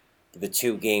to the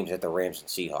 2 games that the Rams and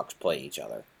Seahawks play each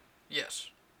other. Yes.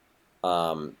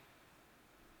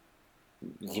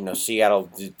 Seattle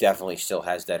definitely still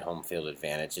has that home field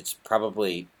advantage.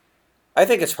 I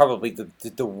think it's probably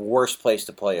the worst place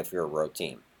to play if you're a road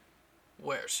team.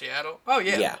 Where? Seattle? Oh,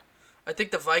 yeah. Yeah. I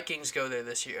think the Vikings go there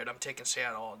this year, and I'm taking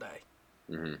Seattle all day.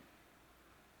 Mm-hmm.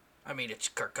 It's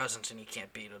Kirk Cousins, and he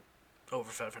can't beat an over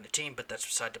 500 team, but that's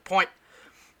beside the point.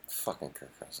 Fucking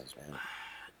Kirk Cousins, man.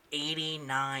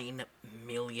 $89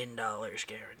 million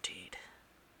guaranteed.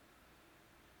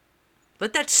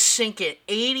 Let that sink in.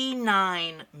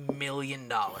 $89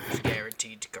 million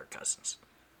guaranteed to Kirk Cousins.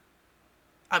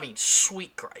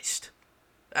 Sweet Christ.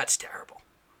 That's terrible.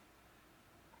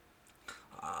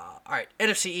 All right,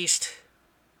 NFC East.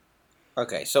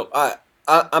 Okay, so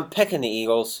I'm picking the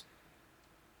Eagles.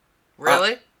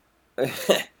 Really?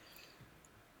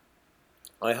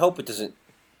 I hope it doesn't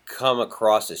come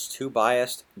across as too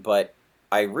biased, but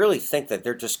I really think that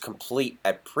they're just complete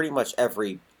at pretty much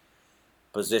every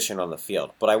position on the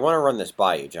field. But I want to run this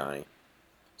by you, Johnny.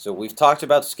 So we've talked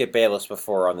about Skip Bayless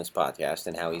before on this podcast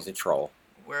and how he's a troll.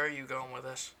 Where are you going with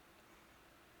this?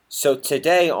 So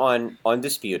today on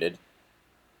Undisputed,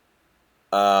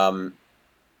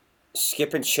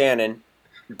 Skip and Shannon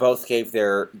both gave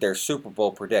their Super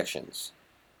Bowl predictions.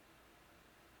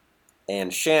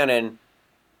 And Shannon,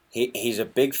 he's a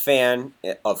big fan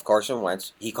of Carson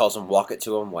Wentz. He calls him walk it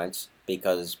to him Wentz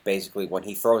because basically when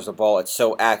he throws the ball, it's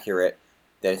so accurate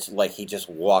that it's like he just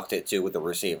walked it to with the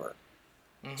receiver.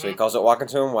 Mm-hmm. So he calls it walking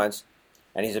to him Wentz.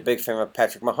 And he's a big fan of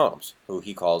Patrick Mahomes, who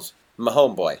he calls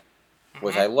Mahome Boy,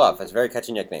 which I love. That's a very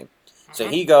catchy nickname. So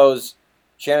he goes,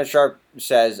 Shannon Sharp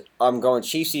says, I'm going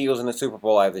Chiefs Eagles in the Super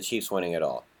Bowl. I have the Chiefs winning it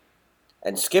all.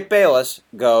 And Skip Bayless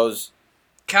goes,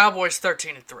 Cowboys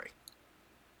 13-3.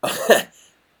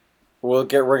 We're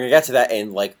going to get to that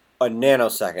in like a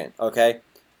nanosecond, okay?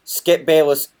 Skip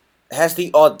Bayless has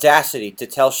the audacity to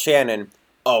tell Shannon,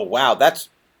 oh, wow, that's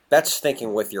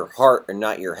thinking with your heart and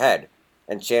not your head.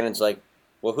 And Shannon's like,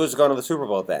 well, who's going to the Super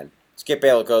Bowl then? Skip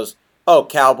Bayless goes, oh,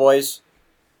 Cowboys.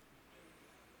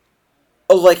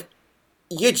 Oh, like,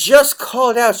 you just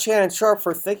called out Shannon Sharp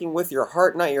for thinking with your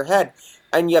heart, not your head.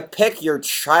 And you pick your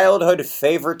childhood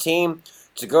favorite team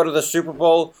to go to the Super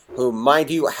Bowl, who,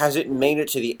 mind you, hasn't made it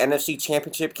to the NFC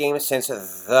Championship game since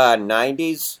the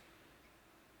 90s?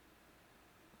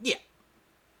 Yeah.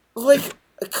 Like,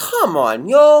 come on,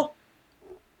 y'all.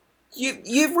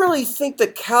 You really think the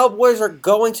Cowboys are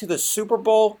going to the Super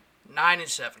Bowl?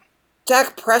 9-7.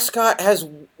 Dak Prescott has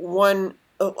won.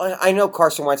 I know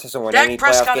Carson Wentz hasn't won any playoff games. Dak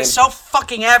Prescott is so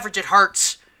fucking average it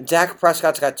hurts. Dak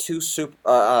Prescott's got 2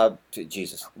 super.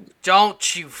 Jesus.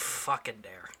 Don't you fucking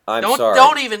dare. Sorry.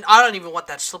 I don't even want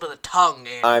that slip of the tongue,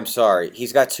 man. I'm sorry.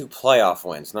 He's got 2 playoff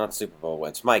wins, not Super Bowl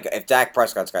wins. Mike, if Dak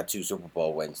Prescott's got 2 Super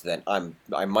Bowl wins, then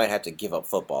I might have to give up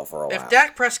football for a while. If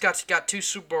Dak Prescott's got 2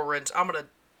 Super Bowl wins, I'm gonna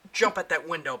jump at that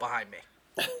window behind me.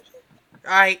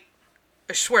 I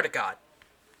swear to God.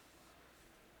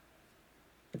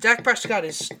 Dak Prescott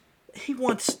he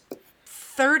wants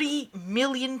 $30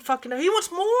 million fucking... He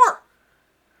wants more!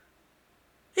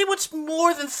 He wants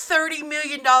more than $30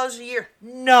 million a year.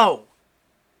 No.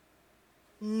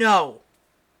 No.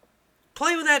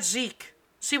 Play with that Zeke.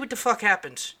 See what the fuck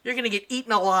happens. You're gonna get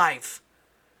eaten alive.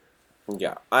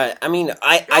 Yeah, I mean,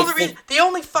 I think... The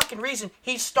only fucking reason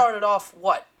he started off,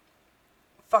 what?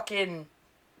 Fucking...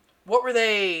 What were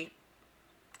they...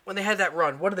 When they had that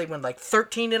run, what did they win, like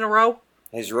 13 in a row?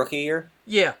 His rookie year?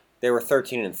 Yeah. They were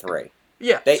 13-3.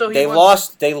 Yeah. They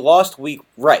lost week...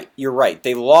 Right, you're right.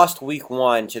 They lost week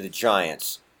 1 to the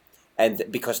Giants, and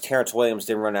because Terrence Williams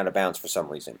didn't run out of bounds for some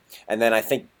reason. And then I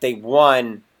think they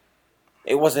won...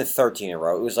 It wasn't 13 in a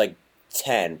row. It was like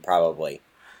 10, probably.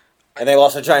 And they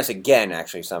lost the Giants again,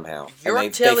 actually, somehow. They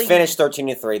finished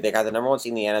 13-3. They got the number 1 seed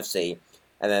in the NFC,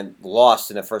 and then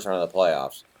lost in the first round of the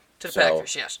playoffs. To the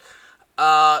Packers, yes.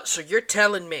 So you're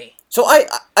telling me... So I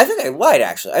think I lied,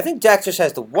 actually. I think Dak just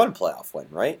has the 1 playoff win,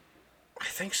 right? I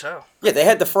think so. Yeah, they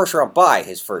had the first round bye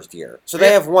his first year. So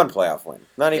they have 1 playoff win.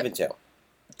 Not even 2.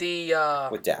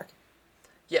 With Dak.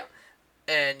 Yeah.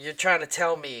 And you're trying to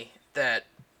tell me that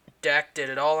Dak did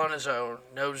it all on his own.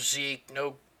 No Zeke,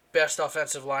 no best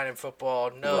offensive line in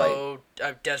football, no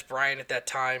Des Bryant at that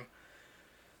time.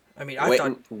 I mean, I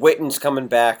thought... Witten's coming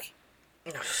back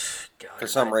God, for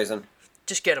some reason.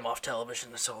 Just get him off television.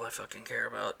 That's all I fucking care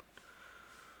about.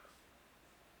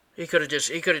 He could have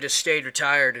just stayed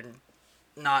retired and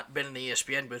not been in the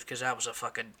ESPN booth because that was a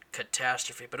fucking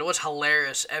catastrophe. But it was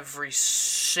hilarious every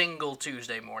single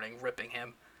Tuesday morning ripping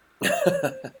him.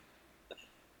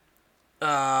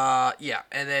 Yeah,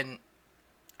 and then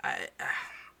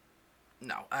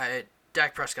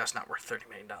Dak Prescott's not worth $30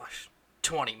 million.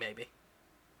 20 maybe.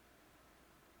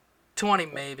 20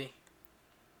 maybe.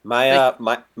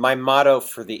 My motto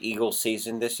for the Eagles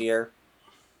season this year,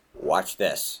 watch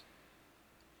this.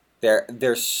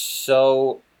 There's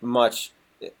so much,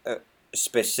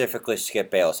 specifically Skip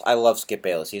Bayless. I love Skip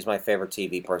Bayless. He's my favorite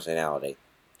TV personality.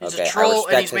 He's a troll,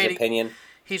 I respect his opinion.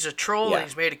 He's a troll, and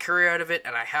he's made a career out of it,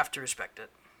 and I have to respect it.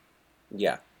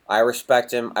 Yeah, I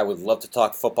respect him. I would love to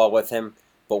talk football with him.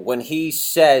 But when he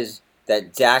says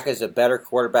that Dak is a better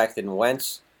quarterback than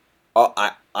Wentz,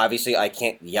 obviously I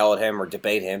can't yell at him or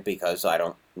debate him because I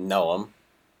don't know him.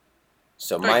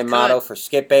 So my motto for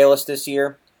Skip Bayless this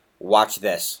year, watch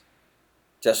this.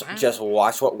 Just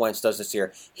watch what Wentz does this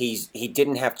year. He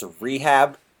didn't have to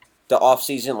rehab the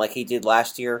offseason like he did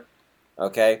last year.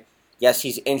 Okay? Yes,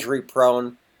 he's injury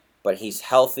prone, but he's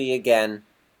healthy again.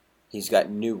 He's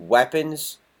got new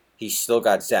weapons. He's still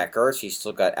got Zach Ertz. He's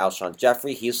still got Alshon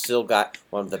Jeffrey. He's still got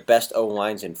one of the best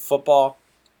O-lines in football.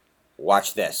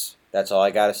 Watch this. That's all I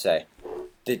got to say.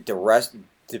 The rest,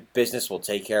 the business will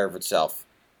take care of itself.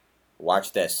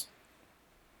 Watch this.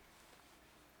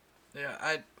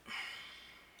 Yeah,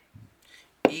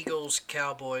 Eagles,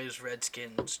 Cowboys,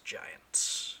 Redskins,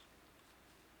 Giants.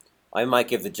 I might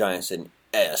give the Giants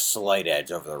a slight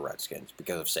edge over the Redskins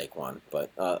because of Saquon,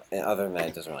 but other than that,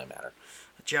 it doesn't really matter.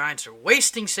 The Giants are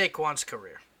wasting Saquon's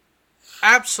career.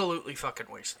 Absolutely fucking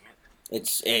wasting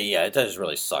it. It does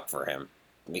really suck for him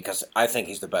because I think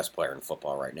he's the best player in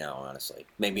football right now, honestly.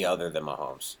 Maybe other than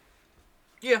Mahomes.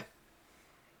 Yeah.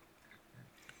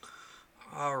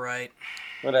 All right.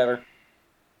 Whatever.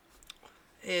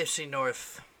 AFC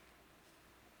North.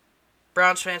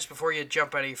 Browns fans, before you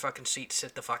jump out of your fucking seat,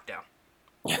 sit the fuck down.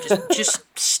 Just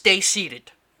stay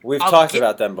seated. We've talked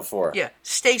about them before. Yeah,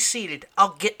 stay seated.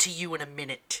 I'll get to you in a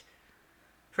minute.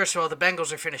 First of all, the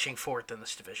Bengals are finishing 4th in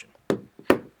this division.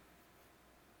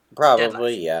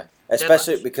 Probably, yeah.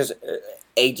 Especially because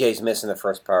AJ's missing the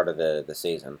first part of the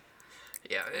season.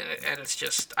 Yeah, and it's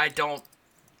just I don't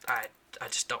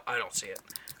see it.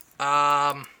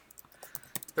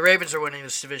 The Ravens are winning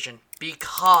this division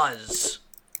because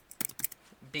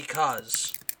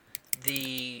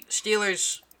the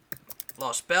Steelers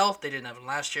lost Bell. They didn't have him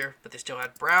last year, but they still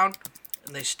had Brown,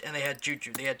 and they had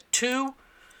Juju. They had 2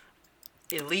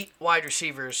 elite wide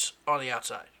receivers on the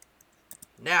outside.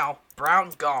 Now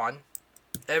Brown gone.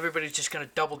 Everybody's just going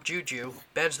to double Juju.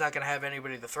 Ben's not going to have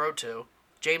anybody to throw to.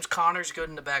 James Conner's good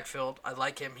in the backfield. I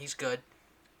like him. He's good.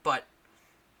 But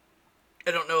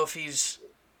I don't know if he's...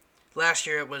 Last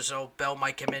year it was, Bell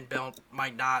might come in, Bell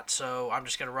might not, so I'm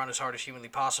just going to run as hard as humanly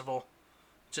possible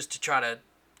just to try to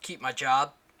keep my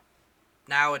job.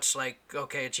 Now it's like,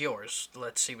 okay, it's yours.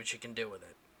 Let's see what you can do with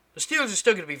it. The Steelers are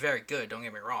still going to be very good, don't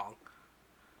get me wrong.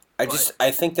 I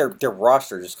think their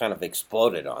roster just kind of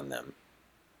exploded on them.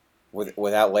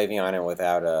 Without Le'Veon and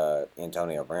without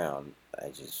Antonio Brown,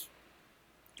 I don't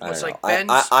know. Like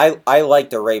I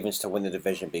like the Ravens to win the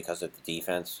division because of the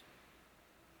defense.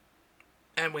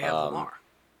 And we have Lamar.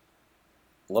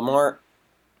 Lamar.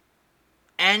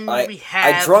 And we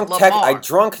I have drunk text Lamar.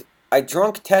 I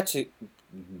drunk texted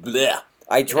bleh.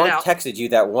 I drunk texted you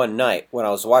that one night when I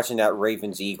was watching that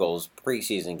Ravens Eagles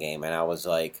preseason game, and I was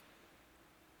like,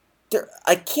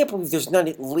 I can't believe there's not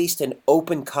at least an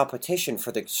open competition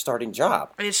for the starting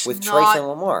job with Trace and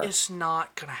Lamar. It's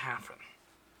not going to happen.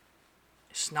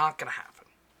 It's not going to happen.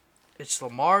 It's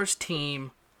Lamar's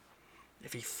team.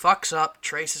 If he fucks up,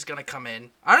 Trace is going to come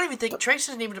in. I don't even think Trace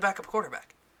isn't even a backup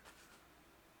quarterback.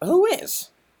 Who is?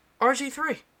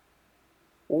 RG3.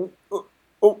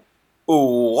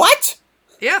 What?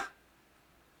 Yeah.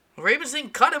 The Ravens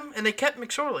didn't cut him, and they kept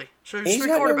McSorley. So there's He's 3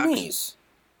 got quarterbacks. no knees.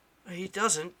 He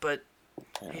doesn't, but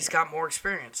he's got more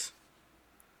experience.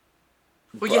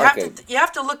 Well, you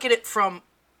have to look at it from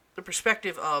the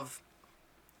perspective of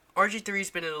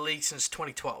RG3's been in the league since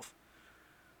 2012.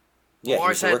 Yeah, he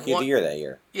was the rookie of the year that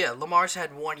year. Yeah, Lamar's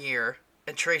had 1 year,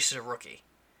 and Trace is a rookie.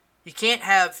 You can't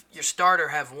have your starter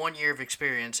have 1 year of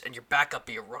experience and your backup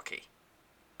be a rookie.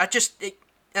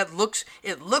 It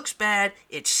looks bad,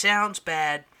 it sounds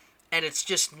bad, and it's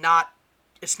just not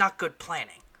good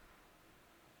planning.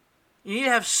 You need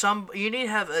to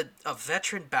have a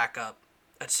veteran backup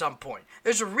at some point.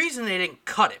 There's a reason they didn't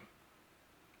cut him.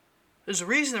 There's a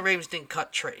reason the Ravens didn't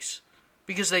cut Trace.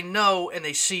 Because they know and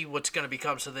they see what's going to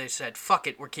become, so they said, fuck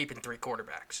it, we're keeping 3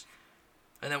 quarterbacks.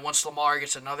 And then once Lamar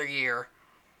gets another year,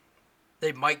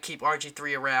 they might keep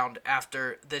RG3 around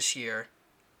after this year.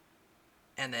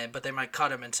 But they might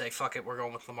cut him and say, fuck it, we're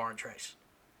going with Lamar and Trace.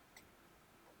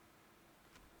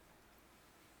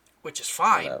 Which is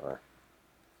fine. Whatever.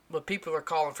 But people are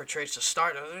calling for Trace to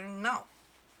start. No.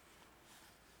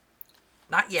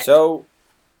 Not yet. So,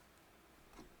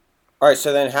 all right.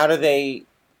 So then, how do they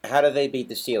beat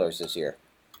the Steelers this year?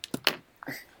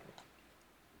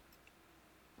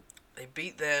 They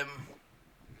beat them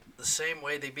the same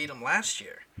way they beat them last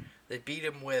year. They beat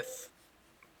them once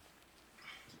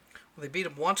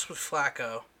with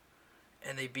Flacco,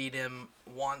 and they beat him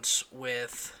once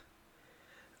with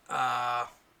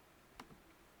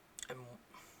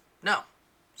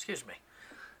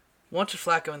once with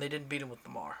Flacco, and they didn't beat him with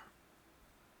Lamar.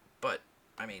 But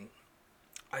I mean,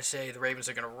 I say the Ravens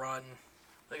are gonna run.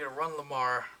 They're gonna run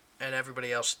Lamar and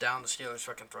everybody else down the Steelers'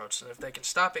 fucking throats. And if they can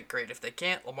stop it, great. If they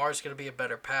can't, Lamar's gonna be a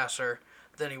better passer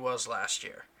than he was last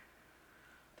year.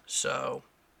 So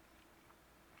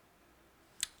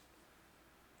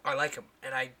I like him,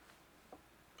 and I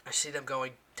see them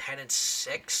going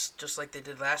 10-6, just like they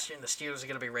did last year, and the Steelers are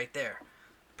going to be right there.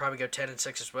 Probably go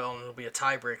 10-6 as well, and it'll be a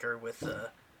tiebreaker with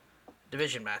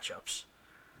division matchups.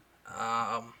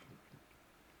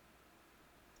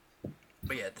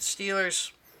 But yeah, the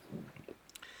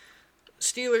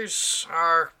Steelers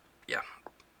are, yeah.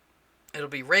 It'll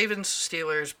be Ravens,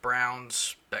 Steelers,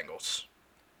 Browns, Bengals.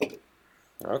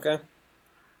 Okay.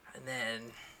 And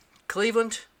then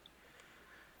Cleveland,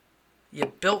 you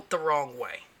built the wrong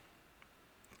way.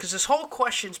 Because this whole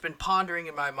question's been pondering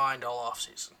in my mind all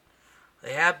offseason.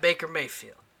 They have Baker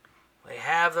Mayfield. They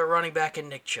have their running back in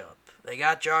Nick Chubb. They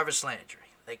got Jarvis Landry.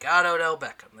 They got Odell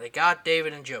Beckham. They got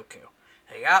David Njoku.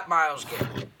 They got Myles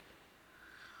Garrett.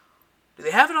 Do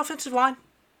they have an offensive line?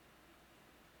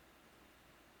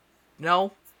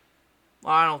 No.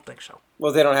 I don't think so.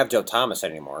 Well, they don't have Joe Thomas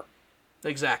anymore.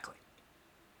 Exactly.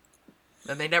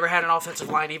 And they never had an offensive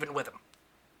line even with him.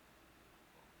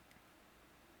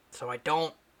 So I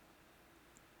don't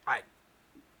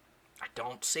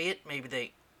see it. Maybe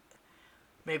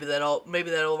that old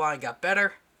line got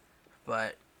better,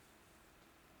 but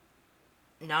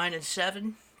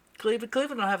 9-7. Cleveland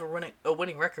don't have a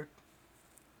winning record.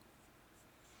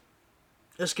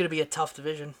 This is gonna be a tough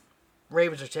division.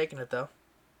 Ravens are taking it though,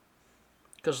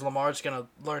 because Lamar's gonna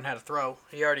learn how to throw.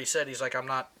 He already said he's like, I'm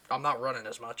not running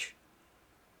as much.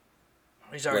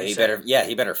 He's already he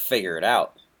better figure it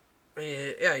out.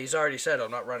 Yeah, he's already said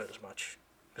I'm not running as much.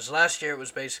 Because last year it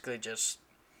was basically just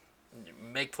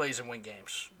make plays and win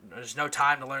games. There's no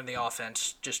time to learn the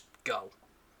offense. Just go.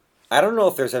 I don't know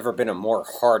if there's ever been a more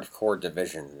hardcore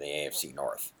division than the AFC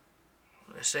North.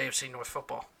 It's AFC North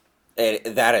football.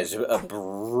 That is a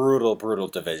brutal, brutal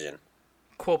division.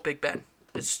 Quote Big Ben.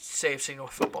 It's AFC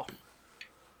North football.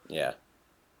 Yeah.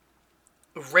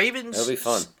 Ravens. It'll be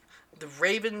fun. The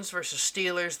Ravens versus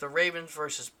Steelers, the Ravens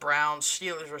versus Browns,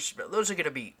 Steelers versus... Those are going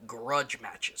to be grudge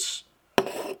matches.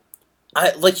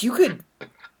 That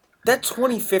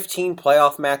 2015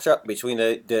 playoff matchup between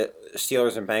the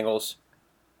Steelers and Bengals,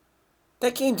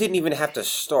 that game didn't even have to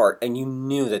start, and you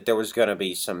knew that there was going to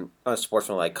be some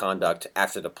unsportsmanlike conduct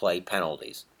after the play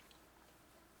penalties.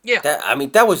 Yeah.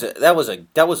 That was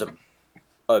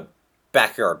a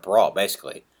backyard brawl,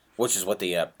 basically, which is what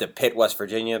the Pitt, West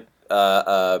Virginia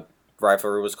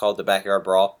rivalry was called, the Backyard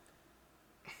Brawl.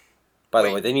 By the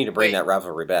Wait, way, they need to bring that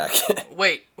rivalry back.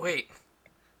 Wait.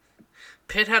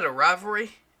 Pitt had a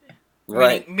rivalry?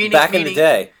 Right. Back in the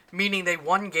day. Meaning they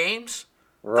won games?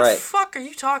 Right. The fuck are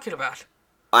you talking about?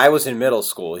 I was in middle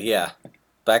school, yeah.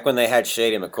 Back when they had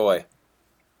Shady McCoy.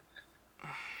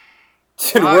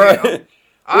 Dude, we're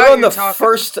on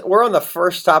the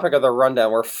first topic of the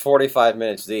rundown. We're 45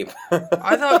 minutes deep.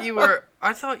 I thought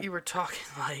you were talking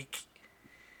like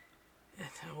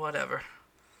whatever.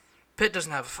 Pitt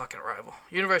doesn't have a fucking rival.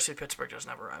 University of Pittsburgh doesn't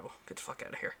have a rival. Get the fuck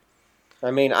out of here.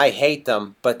 I mean, I hate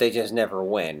them, but they just never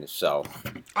win, so.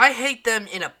 I hate them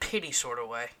in a pity sort of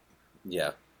way.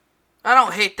 Yeah. I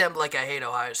don't hate them like I hate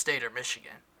Ohio State or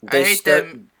Michigan. I hate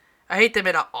them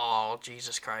in a, oh,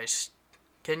 Jesus Christ.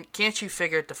 Can't you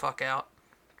figure it the fuck out?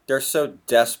 They're so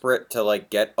desperate to, like,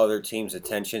 get other teams'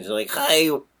 attention. They're like,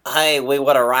 hey, we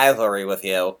want a rivalry with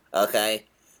you, okay?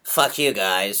 Fuck you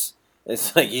guys.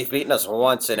 It's like, you've beaten us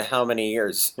once in how many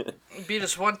years? You beat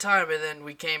us one time, and then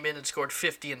we came in and scored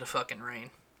 50 in the fucking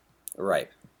rain. Right.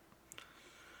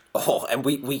 Oh, and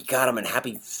we got them in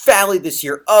Happy Valley this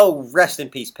year. Oh, rest in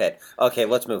peace, Pitt. Okay,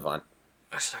 let's move on.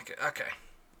 That's not good. Okay.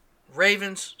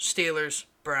 Ravens, Steelers,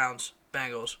 Browns,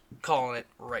 Bengals. Calling it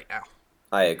right now.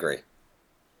 I agree.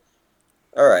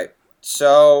 All right.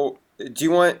 So, do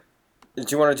you want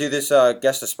to do this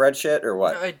guess the spread shit or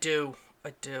what? I do.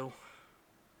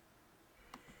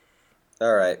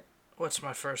 All right. What's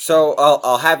my first? So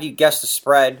I'll have you guess the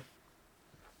spread.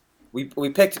 We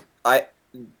picked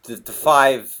the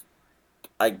five,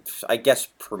 I guess,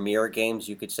 premier games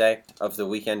you could say of the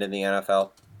weekend in the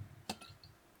NFL.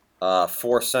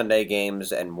 4 Sunday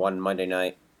games and 1 Monday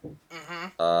night.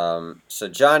 Mm-hmm. So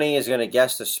Johnny is gonna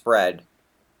guess the spread,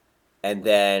 and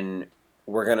then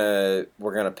we're gonna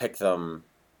pick them.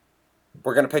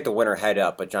 We're gonna pick the winner head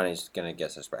up, but Johnny's gonna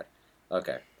guess the spread.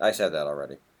 Okay, I said that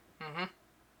already.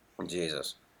 Mm-hmm.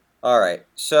 Jesus. All right,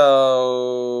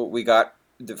 so we got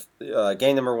the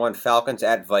game number 1: Falcons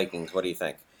at Vikings. What do you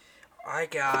think? I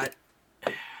got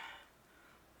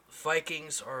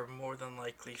Vikings are more than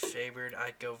likely favored.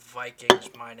 I'd go Vikings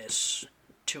minus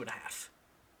 2.5.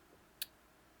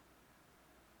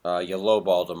 You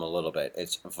lowballed them a little bit.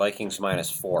 It's Vikings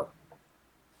minus 4.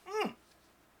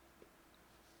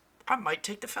 I might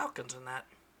take the Falcons in that.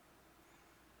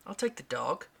 I'll take the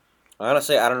dog.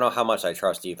 Honestly, I don't know how much I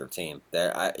trust either team.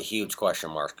 There are huge question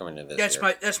marks coming into this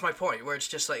year. That's my point. Where it's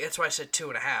just like that's why I said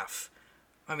 2.5.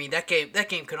 I mean that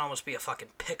game could almost be a fucking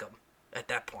pick'em at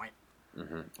that point.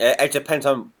 Mm-hmm. It depends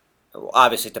on.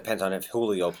 Obviously, it depends on if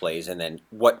Julio plays, and then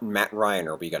what Matt Ryan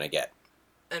are we going to get,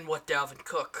 and what Dalvin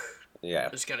Cook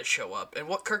is going to show up, and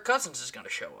what Kirk Cousins is going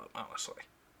to show up. Honestly.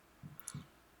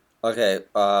 Okay.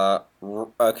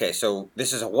 Okay. So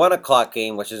this is a 1:00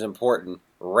 game, which is important.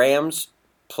 Rams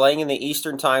playing in the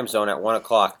Eastern Time Zone at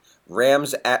 1:00.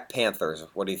 Rams at Panthers.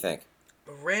 What do you think?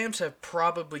 The Rams have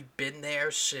probably been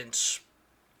there since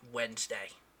Wednesday.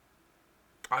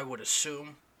 I would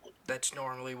assume that's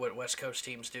normally what West Coast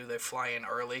teams do. They fly in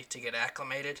early to get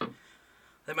acclimated.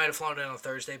 They might have flown in on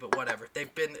Thursday, but whatever.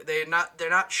 They're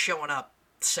not showing up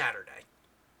Saturday.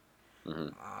 Mm-hmm.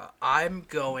 I'm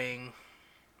going.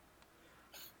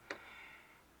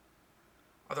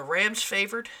 Are the Rams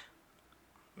favored?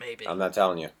 Maybe. I'm not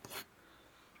telling you.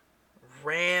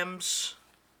 Rams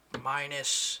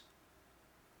minus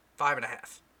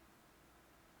 5.5.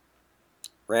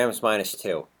 Rams minus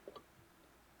 2.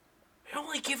 You're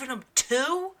only giving them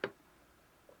 2?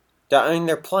 I mean,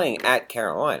 they're playing at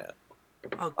Carolina.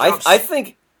 Oh, I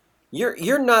think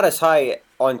you're not as high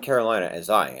on Carolina as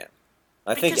I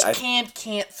am. Because Cam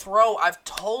can't throw. I've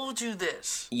told you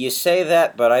this. You say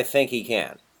that, but I think he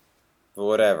can. But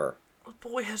whatever. The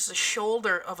boy has the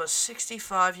shoulder of a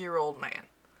 65-year-old man.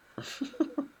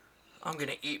 I'm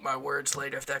gonna eat my words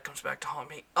later if that comes back to haunt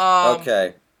me.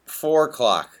 Okay,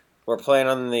 4:00. We're playing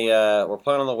on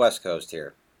the West Coast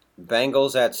here.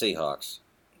 Bengals at Seahawks.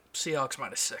 Seahawks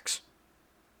minus 6.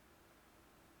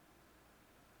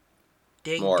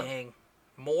 Ding More. ding.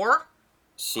 More?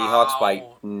 Seahawks by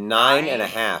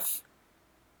 9.5.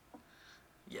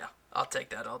 Yeah, I'll take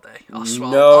that all day.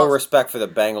 No respect for the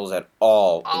Bengals at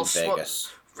all in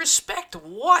Vegas. Respect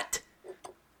what?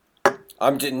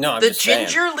 I'm just the saying.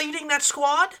 ginger leading that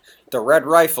squad? The Red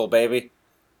Rifle, baby.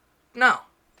 No.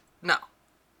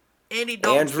 Andy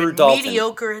Dalton's Andrew been Dalton.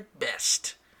 mediocre at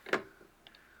best.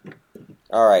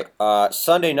 All right,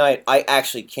 Sunday night. I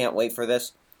actually can't wait for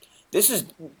this. This is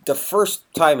the first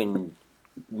time in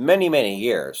many, many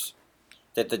years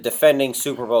that the defending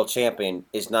Super Bowl champion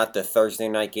is not the Thursday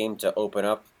night game to open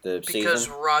up the season. Because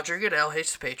Roger Goodell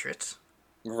hates the Patriots.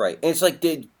 Right. And it's like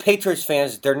the Patriots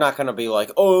fans, they're not going to be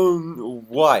like, oh,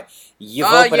 why? You've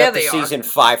opened Yeah, up the they are. season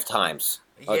 5 times.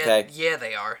 Yeah, Okay? yeah,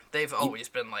 they are. They've You, always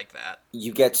been like that.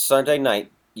 you get Sunday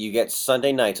night. You get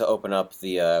Sunday night to open up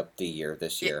the year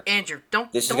this Yeah, year. Andrew,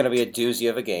 This is going to be a doozy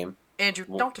of a game. Andrew,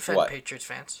 don't defend What? Patriots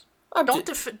fans. I'm, Don't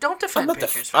I'm defend not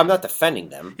Patriots I'm fans. not defending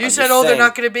them. You I'm said, just oh, they're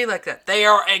not saying. going to be like that. They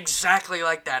are exactly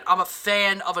like that. I'm a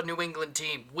fan of a New England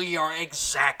team. We are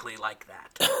exactly like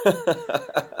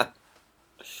that.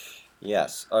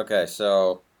 Yes. Okay.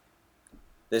 So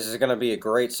this is going to be a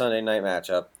great Sunday night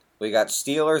matchup. We got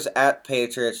Steelers at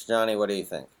Patriots. Johnny, what do you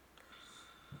think?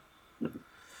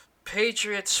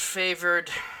 Patriots favored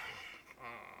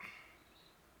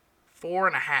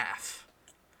 4.5.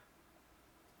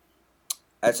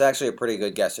 That's actually a pretty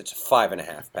good guess. It's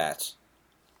 5.5, Pats.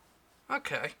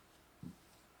 Okay.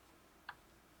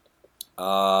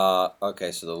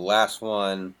 Okay, so the last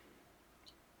one,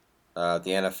 the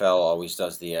NFL always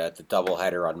does the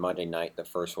doubleheader on Monday night, the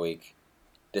first week.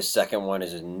 The second one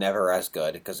is never as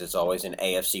good because it's always an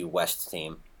AFC West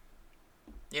team.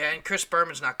 Yeah, and Chris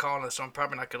Berman's not calling us, so I'm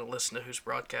probably not going to listen to who's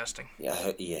broadcasting.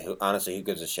 Yeah. Honestly, who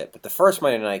gives a shit? But the first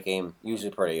Monday night game usually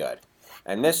pretty good,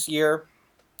 and this year,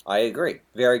 I agree,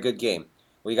 very good game.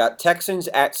 We got Texans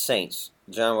at Saints.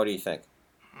 John, what do you think?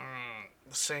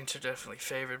 The Saints are definitely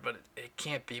favored, but it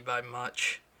can't be by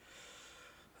much.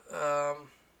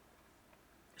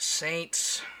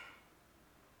 Saints.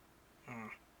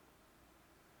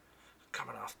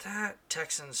 Coming off that,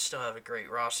 Texans still have a great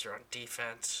roster on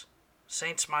defense.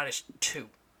 Saints -2.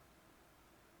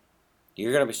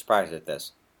 You're gonna be surprised at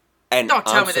this. And Don't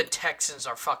tell me the Texans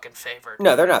are fucking favored.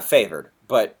 No, they're not favored,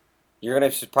 but you're going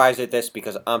to be surprised at this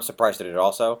because I'm surprised at it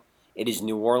also. It is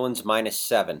New Orleans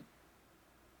 -7.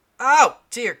 Oh,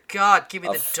 dear God, give me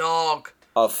the dog.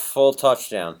 A full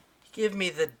touchdown. Give me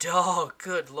the dog.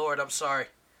 Good Lord, I'm sorry.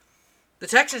 The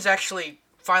Texans actually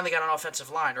finally got an offensive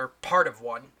line, or part of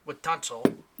one, with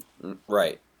Tunsil.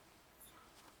 Right.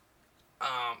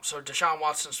 So Deshaun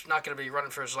Watson's not going to be running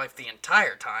for his life the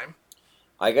entire time.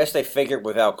 I guess they figured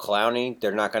without Clowney,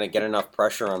 they're not going to get enough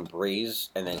pressure on Breeze,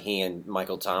 and then he and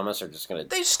Michael Thomas are just going to...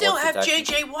 They still have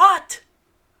J.J. Watt.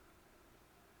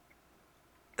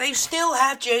 They still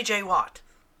have J.J. Watt.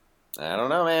 I don't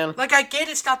know, man. Like, I get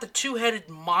it's not the two-headed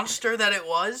monster that it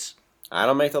was. I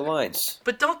don't make the lines.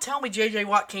 But don't tell me J.J.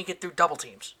 Watt can't get through double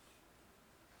teams.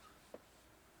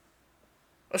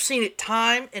 I've seen it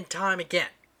time and time again.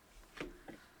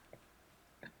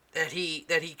 That he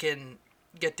can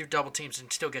get through double teams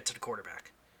and still get to the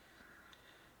quarterback.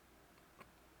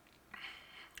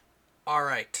 All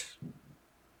right.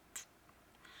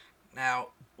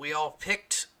 Now, we all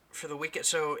picked for the weekend.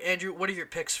 So, Andrew, what are your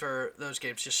picks for those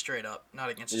games? Just straight up, not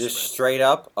against the spread. Just straight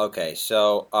up? Okay,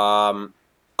 so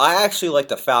I actually like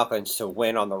the Falcons to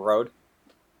win on the road.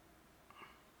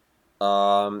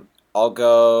 I'll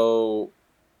go...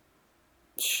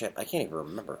 Shit, I can't even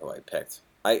remember who I picked.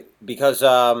 Because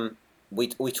we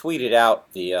tweeted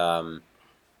out the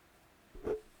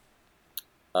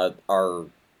our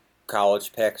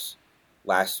college picks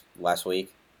last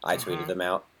week. I tweeted them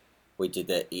out. We did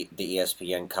the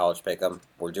ESPN college pick'em.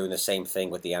 We're doing the same thing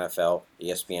with the NFL.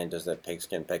 ESPN does the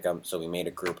pigskin pick'em, so we made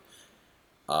a group.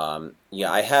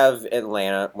 Yeah, I have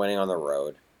Atlanta winning on the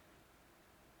road.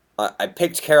 I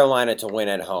picked Carolina to win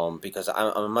at home because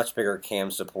I'm a much bigger Cam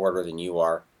supporter than you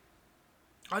are.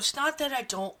 It's not that I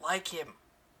don't like him.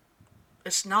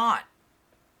 It's not.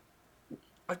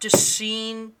 I've just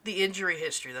seen the injury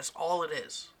history. That's all it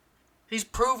is. He's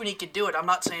proven he can do it. I'm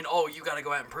not saying, oh, you got to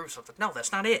go out and prove something. No,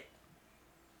 that's not it.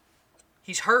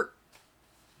 He's hurt.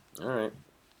 All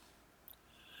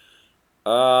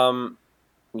right.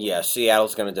 Yeah,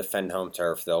 Seattle's going to defend home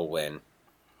turf. They'll win.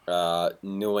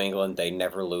 New England, they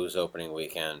never lose opening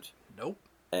weekend. Nope.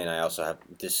 And I also have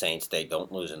the Saints. They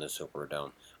don't lose in the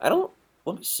Superdome.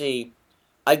 Let me see.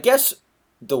 I guess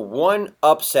the one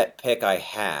upset pick I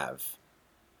have,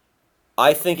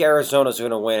 I think Arizona's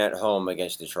going to win at home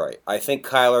against Detroit. I think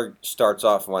Kyler starts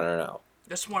off 1-0.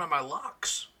 That's one of my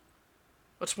locks.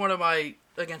 That's one of my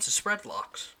against the spread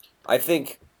locks. I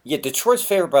think, yeah, Detroit's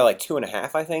favored by like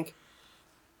 2.5, I think.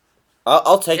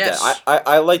 I'll take that.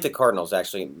 I like the Cardinals,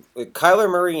 actually. Kyler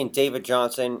Murray and David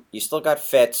Johnson, you still got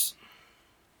Fitz.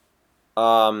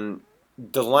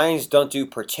 The Lions don't do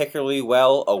particularly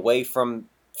well away from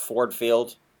Ford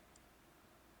Field.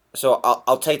 So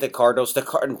I'll take the Cardinals.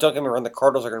 Don't get me wrong, the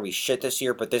Cardinals are going to be shit this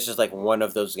year, but this is like one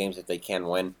of those games that they can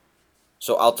win.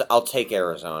 So I'll take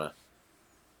Arizona.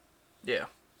 Yeah.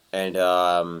 And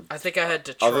I think I had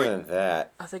Detroit. Other than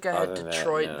that, I think I had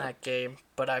Detroit in that game,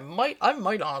 but I might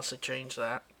honestly change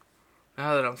that.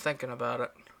 Now that I'm thinking about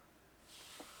it.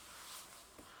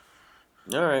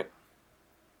 All right.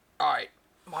 All right.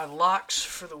 My locks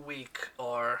for the week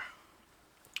are...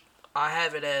 I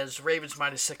have it as Ravens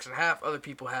 -6.5. Other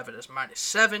people have it as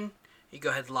 -7. You go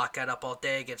ahead and lock that up all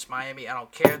day against Miami. I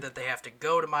don't care that they have to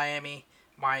go to Miami.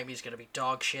 Miami's going to be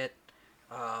dog shit.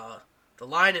 The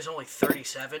line is only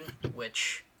 37,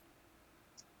 which...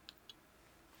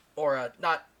 Or,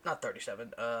 not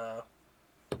 37.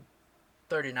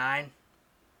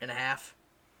 39.5.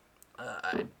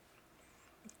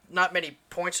 Not many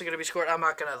points are going to be scored. I'm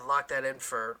not going to lock that in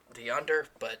for the under,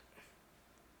 but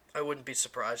I wouldn't be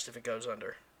surprised if it goes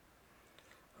under.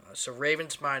 So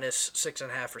Ravens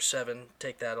 -6.5 or 7.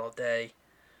 Take that all day.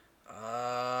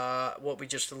 What we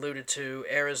just alluded to,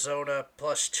 Arizona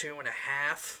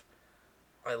 +2.5.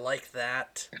 I like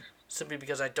that simply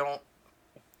because I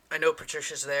know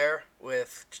Patricia's there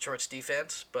with Detroit's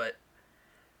defense, but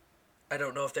I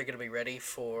don't know if they're going to be ready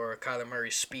for Kyler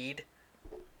Murray's speed.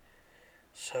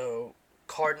 So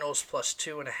Cardinals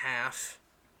 +2.5.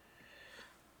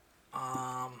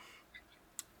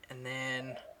 And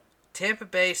then Tampa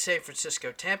Bay, San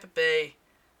Francisco. Tampa Bay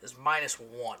is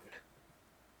 -1.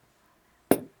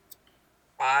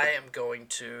 I am going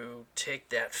to take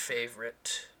that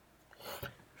favorite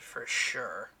for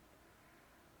sure.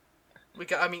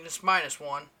 It's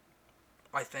 -1.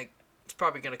 I think it's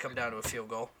probably going to come down to a field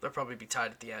goal. They'll probably be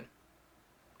tied at the end.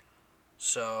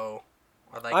 So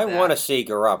I like that. I want to see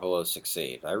Garoppolo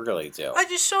succeed. I really do.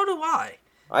 So do I.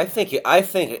 I think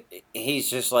he's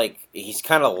just like he's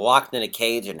kind of locked in a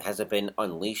cage and hasn't been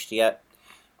unleashed yet.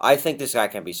 I think this guy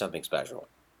can be something special.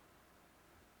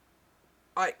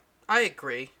 I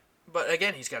agree, but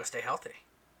again, he's got to stay healthy.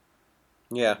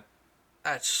 Yeah.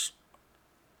 And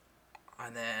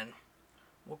then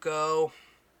we'll go.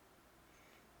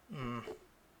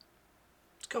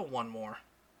 Let's go one more.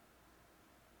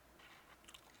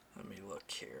 Let me look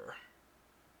here.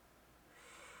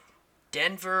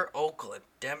 Denver, Oakland.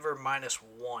 Denver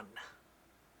 -1.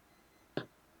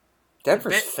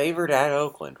 Denver's favored at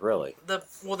Oakland, really.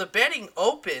 The betting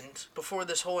opened before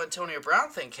this whole Antonio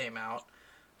Brown thing came out.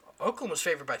 Oakland was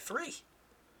favored by 3.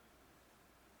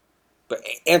 But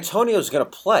Antonio's going to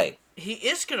play. He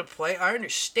is going to play. I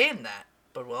understand that.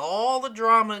 But with all the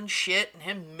drama and shit and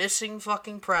him missing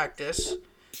fucking practice,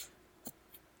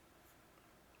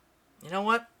 you know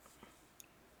what?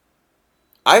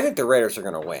 I think the Raiders are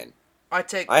going to win.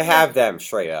 I have them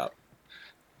straight up.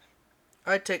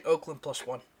 I'd take Oakland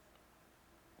 +1.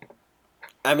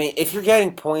 I mean, if you're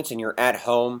getting points and you're at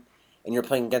home and you're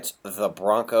playing against the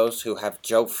Broncos, who have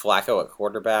Joe Flacco at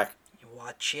quarterback. You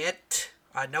watch it.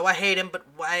 I know I hate him, but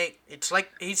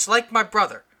he's like my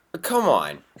brother. Come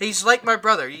on. He's like my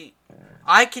brother.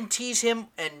 I can tease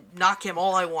him and knock him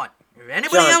all I want. If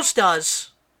anybody else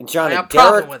does, I have a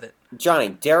problem with it. Johnny,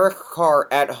 Derek Carr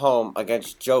at home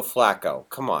against Joe Flacco.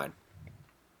 Come on.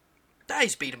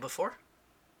 He's beat him before.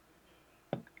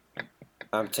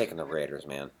 I'm taking the Raiders,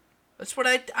 man. That's what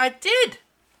I did.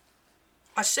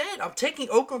 I said I'm taking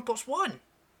Oakland +1.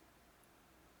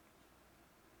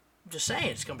 I'm just saying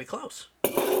it's going to be close.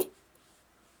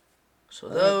 So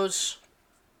those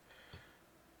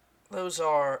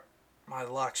are my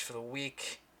locks for the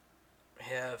week. We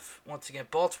have, once again,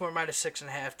 Baltimore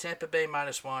 -6.5, Tampa Bay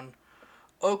 -1,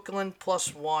 Oakland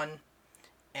 +1,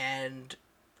 and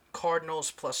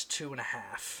Cardinals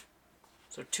 +2.5.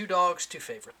 So 2 dogs, 2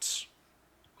 favorites.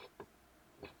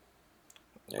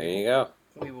 There you go.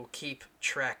 We will keep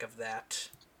track of that.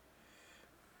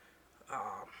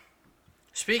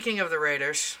 Speaking of the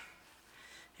Raiders,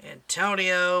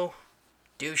 Antonio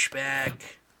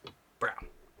douchebag Brown.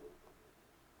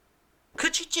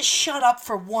 Could you just shut up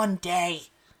for one day?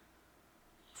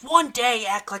 One day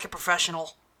act like a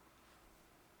professional.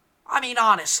 I mean,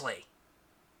 honestly.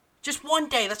 Just one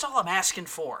day, that's all I'm asking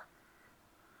for.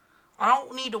 I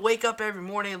don't need to wake up every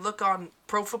morning and look on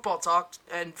Pro Football Talk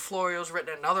and Florio's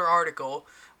written another article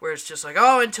where it's just like,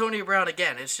 oh, Antonio Brown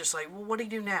again. It's just like, well, what do you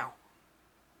do now?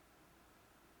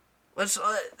 That's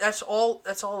all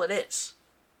it is.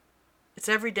 It's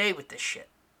every day with this shit.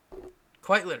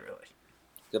 Quite literally.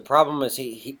 The problem is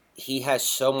he has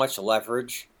so much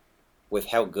leverage with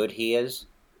how good he is.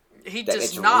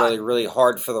 It's really, really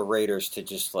hard for the Raiders to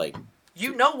just like...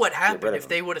 You know what happened if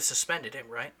they would have suspended him,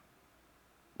 right?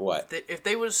 What? If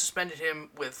they would have suspended him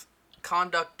with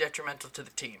conduct detrimental to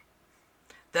the team,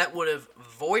 that would have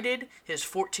voided his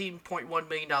 $14.1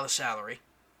 million salary,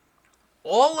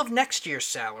 all of next year's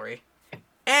salary,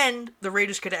 and the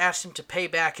Raiders could have asked him to pay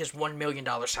back his $1 million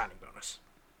signing bonus.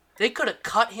 They could have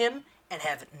cut him and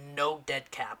have no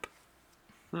dead cap.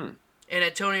 And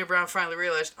Antonio Brown finally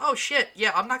realized, oh shit,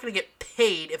 yeah, I'm not going to get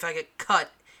paid if I get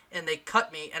cut, and they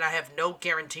cut me, and I have no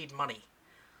guaranteed money.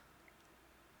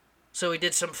 So he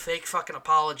did some fake fucking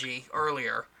apology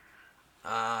earlier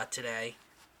today.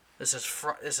 This is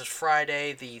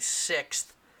Friday the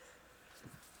 6th.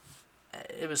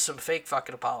 It was some fake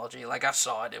fucking apology. Like, I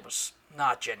saw it. It was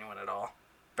not genuine at all.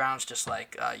 Brown's just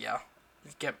like, yeah,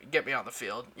 get me on the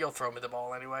field. You'll throw me the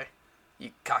ball anyway.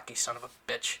 You cocky son of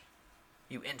a bitch.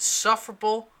 You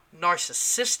insufferable,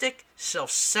 narcissistic,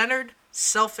 self-centered,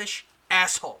 selfish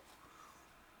asshole.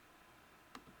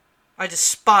 I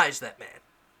despise that man.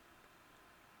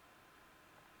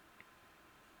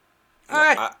 All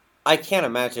right. I can't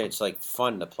imagine it's, like,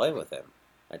 fun to play with him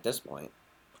at this point.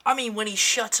 I mean, when he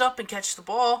shuts up and catches the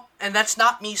ball, and that's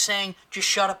not me saying just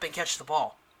shut up and catch the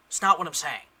ball. It's not what I'm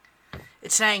saying.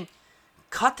 It's saying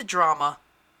cut the drama,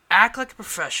 act like a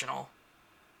professional.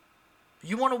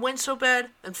 You want to win so bad,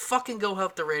 then fucking go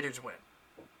help the Raiders win.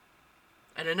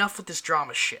 And enough with this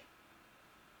drama shit.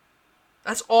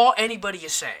 That's all anybody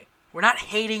is saying. We're not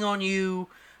hating on you.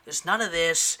 There's none of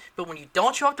this. But when you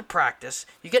don't show up to practice,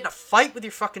 you get in a fight with your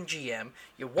fucking GM.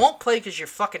 You won't play because your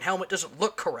fucking helmet doesn't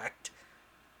look correct.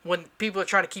 When people are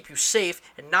trying to keep you safe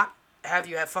and not have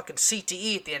you have fucking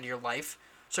CTE at the end of your life.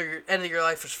 So your end of your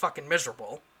life is fucking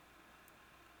miserable.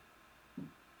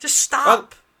 Just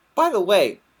stop. By the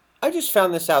way, I just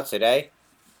found this out today.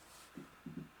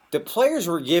 The players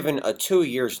were given a 2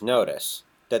 years notice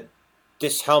that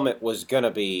this helmet was going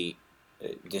to be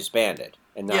disbanded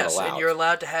and not allowed. Yes, and you're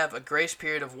allowed to have a grace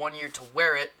period of 1 year to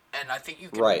wear it, and I think you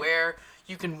can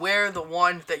wear the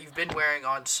one that you've been wearing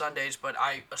on Sundays, but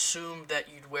I assume that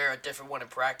you'd wear a different one in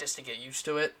practice to get used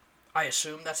to it. I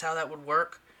assume that's how that would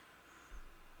work.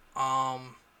 But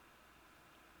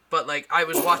like I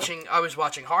was watching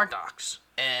Hard Knocks,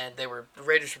 and the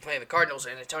Raiders were playing the Cardinals,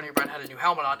 and Antonio Brown had a new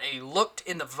helmet on, and he looked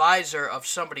in the visor of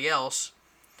somebody else,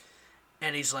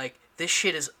 and he's like, "This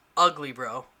shit is ugly,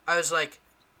 bro." I was like,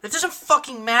 "That doesn't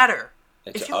fucking matter.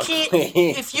 If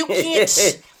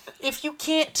you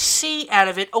can't see out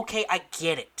of it, okay, I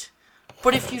get it.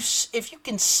 But if you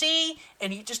can see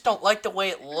and you just don't like the way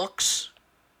it looks,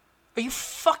 are you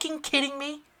fucking kidding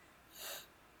me?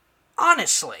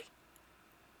 Honestly."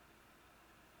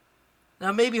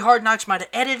 Now, maybe Hard Knocks might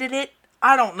have edited it.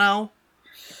 I don't know.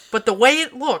 But the way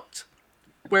it looked,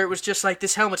 where it was just like,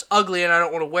 this helmet's ugly and I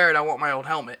don't want to wear it, I want my old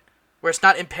helmet. Where it's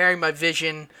not impairing my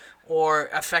vision or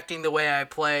affecting the way I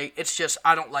play. It's just,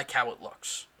 I don't like how it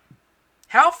looks.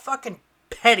 How fucking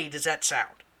petty does that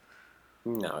sound?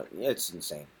 No, it's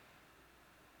insane.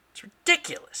 It's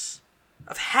ridiculous.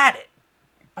 I've had it.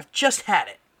 I've just had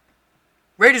it.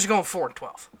 Raiders are going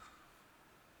 4-12.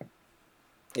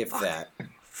 If Fuck. that.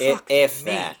 Fuck If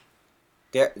me. that.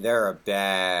 They're a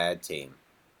bad team.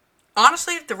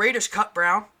 Honestly, if the Raiders cut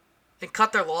Brown and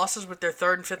cut their losses with their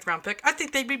 3rd and 5th round pick, I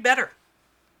think they'd be better.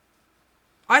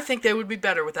 I think they would be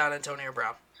better without Antonio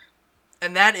Brown.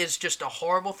 And that is just a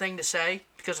horrible thing to say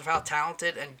because of how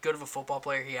talented and good of a football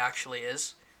player he actually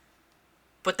is.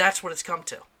 But that's what it's come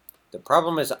to. The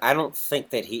problem is I don't think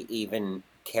that he even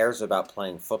cares about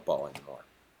playing football anymore.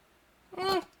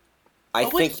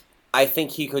 I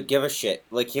think he could give a shit.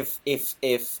 Like if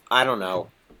I don't know,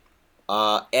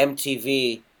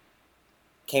 MTV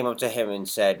came up to him and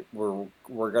said,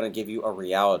 "We're gonna give you a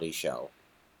reality show,"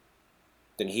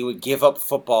 then he would give up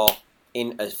football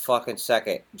in a fucking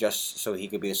second just so he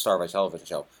could be a star of a television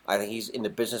show. I think he's in the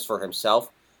business for himself.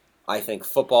 I think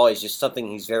football is just something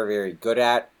he's very, very good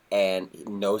at and he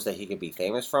knows that he could be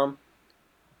famous from.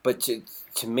 But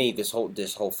to me, this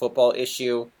whole football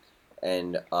issue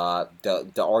and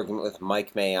the argument with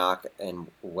Mike Mayock and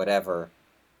whatever,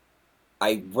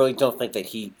 I really don't think that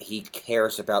he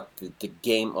cares about the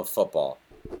game of football.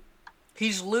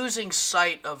 He's losing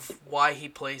sight of why he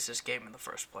plays this game in the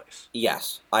first place.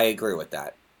 Yes, I agree with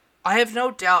that. I have no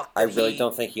doubt that I really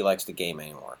don't think he likes the game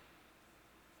anymore.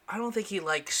 I don't think he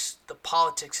likes the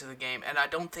politics of the game, and I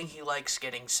don't think he likes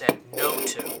getting said no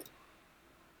to.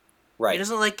 Right. He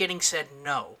doesn't like getting said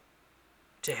no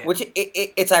to him. Which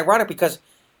it's ironic because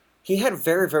he had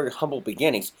very, very humble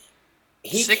beginnings.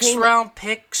 Sixth round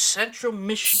pick, Central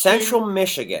Michigan. Central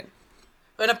Michigan.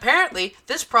 But apparently,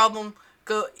 this problem,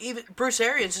 even Bruce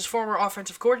Arians, his former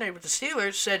offensive coordinator with the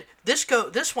Steelers, said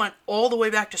this went all the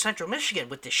way back to Central Michigan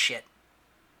with this shit.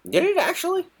 Did it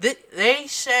actually? They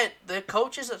said the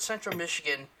coaches at Central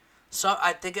Michigan, so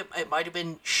I think it might have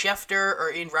been Schefter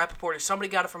or Ian Rappaport, or somebody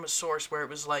got it from a source where it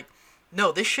was like,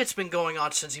 no, this shit's been going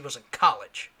on since he was in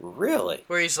college. Really?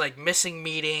 Where he's like missing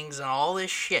meetings and all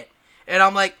this shit. And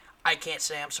I'm like, I can't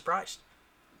say I'm surprised.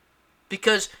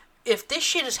 Because if this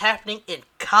shit is happening in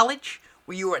college,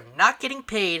 where you are not getting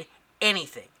paid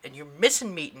anything, and you're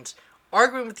missing meetings,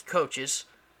 arguing with the coaches,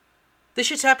 This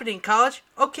shit's happening in college?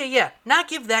 Okay, yeah. Now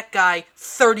give that guy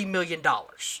 $30 million.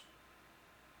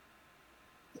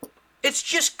 It's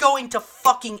just going to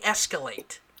fucking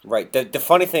escalate. Right. The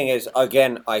funny thing is,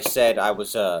 again, I said I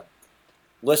was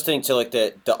listening to like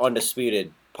the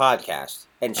Undisputed podcast,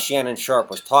 and Shannon Sharp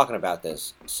was talking about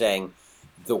this, saying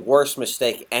the worst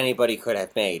mistake anybody could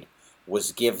have made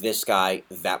was give this guy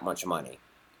that much money.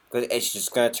 Because it's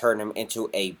just going to turn him into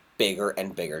a bigger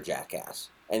and bigger jackass.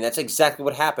 And that's exactly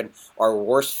what happened. Our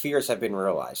worst fears have been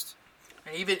realized.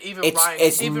 And even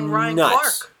It's Ryan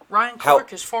nuts. Clark,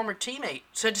 his former teammate,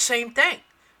 said the same thing.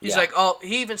 He's Yeah. like, oh,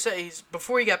 he even said,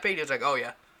 before he got paid, he was like, oh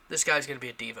yeah, this guy's going to be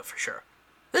a diva for sure.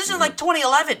 This is like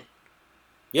 2011.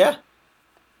 Yeah.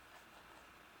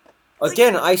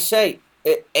 Again, I say,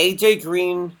 AJ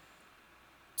Green,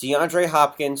 DeAndre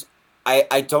Hopkins,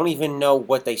 I don't even know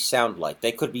what they sound like.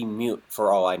 They could be mute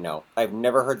for all I know. I've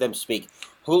never heard them speak.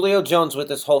 Julio Jones, with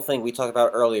this whole thing we talked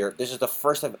about earlier, this is the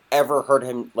first I've ever heard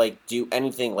him do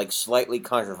anything slightly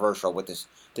controversial with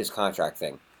this contract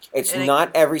thing. It's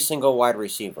not every single wide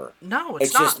receiver. No,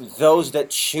 it's not. just those that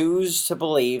choose to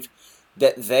believe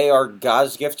that they are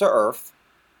God's gift to earth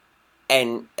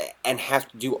and have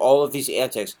to do all of these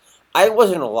antics. I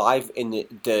wasn't alive in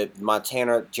the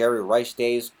Montana Jerry Rice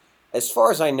days. As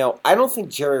far as I know, I don't think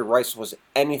Jerry Rice was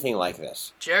anything like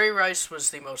this. Jerry Rice was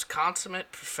the most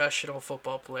consummate professional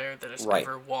football player that has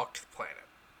ever walked the planet.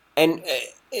 And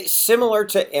similar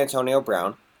to Antonio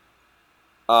Brown,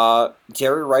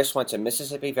 Jerry Rice went to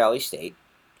Mississippi Valley State.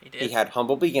 He did. He had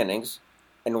humble beginnings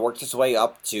and worked his way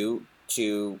up to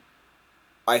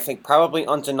I think, probably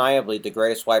undeniably the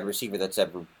greatest wide receiver that's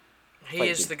ever He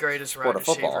is the greatest wide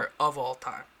receiver of all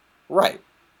time. Right.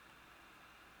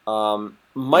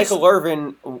 Michael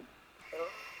Irvin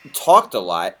talked a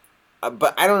lot,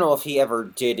 but I don't know if he ever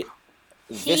did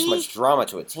this much drama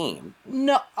to a team.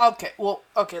 No,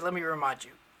 okay, let me remind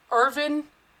you. Irvin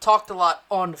talked a lot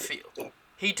on the field.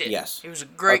 He did. Yes. He was a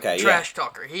great trash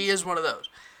talker. He is one of those.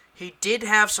 He did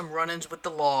have some run-ins with the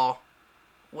law,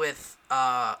 with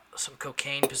some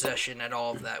cocaine possession and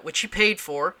all of that, which he paid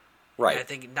for. Right. I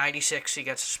think in 96 he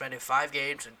got suspended 5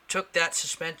 games and took that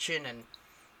suspension and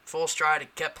full stride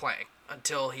and kept playing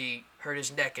until he hurt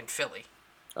his neck in Philly.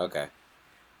 Okay.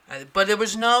 But there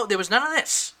was none of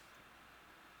this.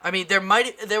 I mean,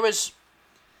 there was,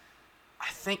 I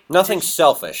think... Nothing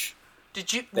selfish.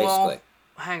 Did you... Basically. Well,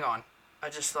 hang on. I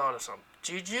just thought of something.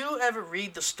 Did you ever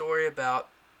read the story about,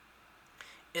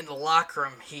 in the locker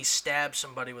room, he stabbed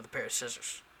somebody with a pair of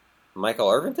scissors? Michael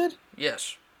Irvin did?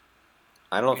 Yes.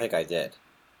 I don't think I did.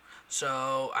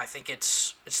 So, I think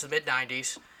it's the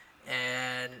mid-90s,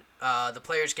 and the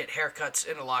players get haircuts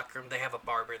in the locker room. They have a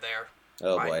barber there.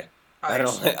 Oh, boy. I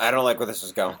don't like where this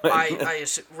is going. I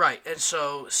assume, right, and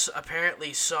so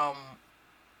apparently some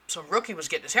rookie was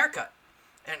getting his haircut,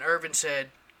 and Irvin said,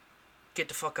 "Get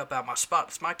the fuck up out my spot.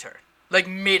 It's my turn." Like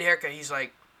mid haircut, he's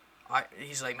like, "Man,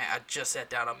 I just sat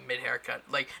down. I'm mid haircut.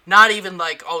 Like not even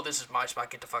like, oh, this is my spot.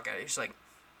 Get the fuck out." He's like,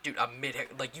 "Dude, I'm mid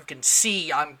haircut. Like you can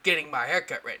see I'm getting my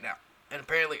haircut right now." And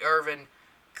apparently Irvin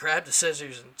grabbed the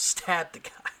scissors and stabbed the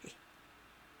guy.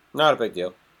 Not a big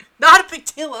deal. Not a big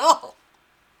deal at all.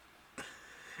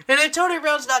 And Antonio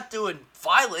Brown's not doing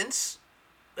violence,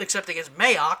 except against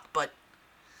Mayock, but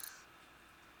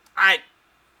I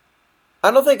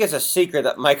don't think it's a secret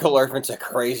that Michael Irvin's a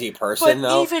crazy person,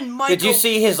 though. Even Michael... Did you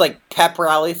see his pep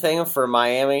rally thing for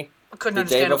Miami the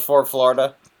day before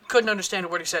Florida? Couldn't understand a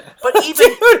word he said. But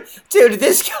even... dude,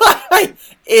 this guy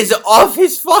is off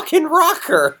his fucking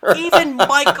rocker. Even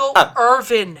Michael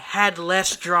Irvin had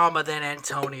less drama than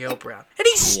Antonio Brown. And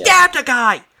he stabbed a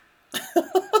guy!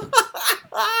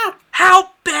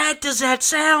 How bad does that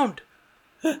sound?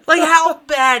 Like, how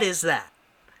bad is that?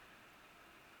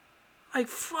 Like,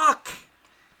 fuck.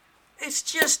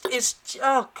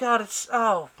 Oh, God,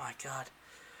 oh, my God.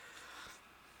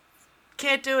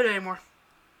 Can't do it anymore.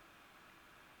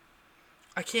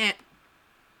 I can't.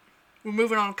 We're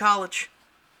moving on to college.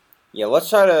 Yeah, I'll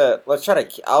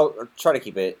try to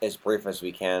keep it as brief as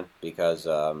we can, because,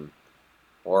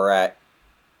 we're at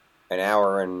an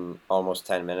hour and almost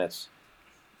 10 minutes.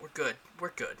 We're good.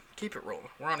 Keep it rolling.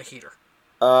 We're on a heater.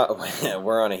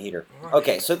 We're on a heater.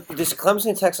 Okay, so this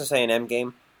Clemson-Texas A&M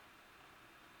game,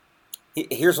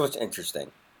 here's what's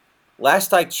interesting.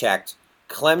 Last I checked,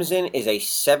 Clemson is a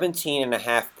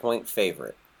 17.5-point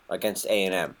favorite against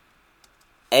A&M.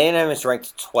 A&M is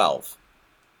ranked 12.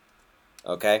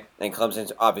 Okay? And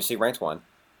Clemson's obviously ranked 1.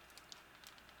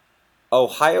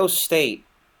 Ohio State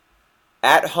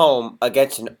at home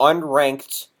against an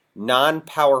unranked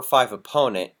non-Power 5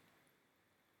 opponent,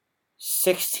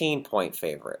 16-point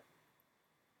favorite.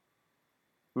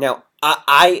 Now,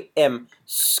 I am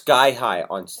sky high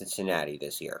on Cincinnati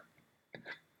this year.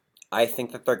 I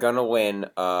think that they're going to win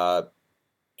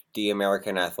the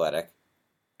American Athletic.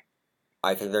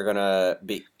 I think they're going to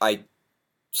be. I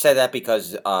said that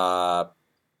because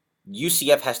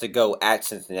UCF has to go at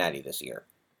Cincinnati this year.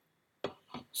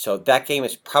 So that game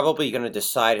is probably going to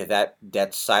decide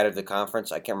that side of the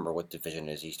conference. I can't remember what division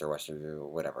it is, East or West or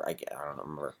whatever. I don't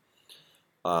remember.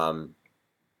 Um,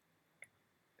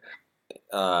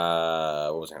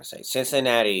 what was I going to say?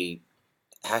 Cincinnati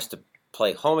has to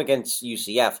play home against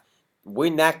UCF.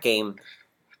 Win that game.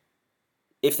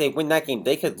 If they win that game,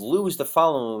 they could lose the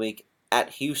following week at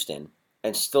Houston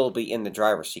and still be in the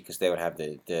driver's seat because they would have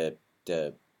the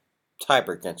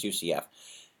tiebreak against UCF.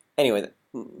 Anyway,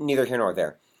 neither here nor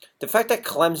there. The fact that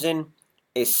Clemson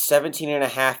is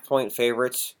 17.5-point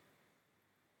favorites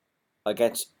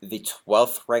against the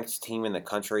 12th ranked team in the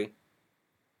country,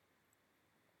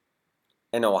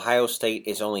 and Ohio State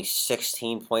is only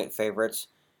 16-point favorites,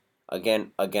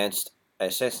 again, against a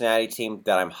Cincinnati team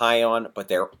that I'm high on, but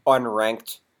they're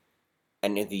unranked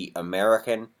and in the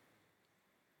American.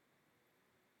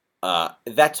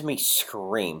 That to me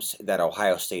screams that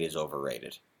Ohio State is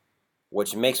overrated,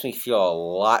 which makes me feel a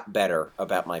lot better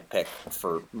about my pick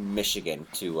for Michigan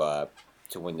to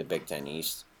win the Big Ten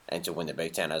East and to win the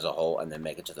Big Ten as a whole and then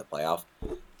make it to the playoff.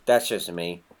 That's just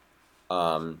me.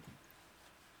 By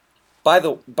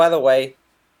the way,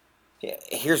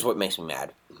 here's what makes me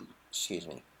mad. Excuse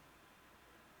me.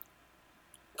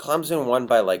 Clemson won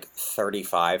by like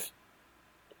 35.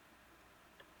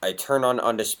 I turn on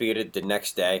Undisputed the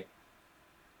next day,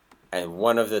 and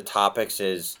one of the topics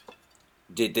is,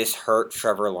 did this hurt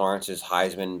Trevor Lawrence's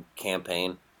Heisman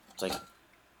campaign? It's like,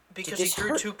 Because he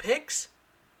threw 2 picks?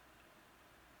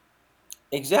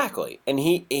 Exactly. And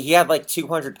he had like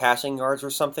 200 passing yards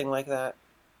or something like that.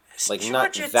 It's Like,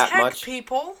 Georgia not that Tech, much.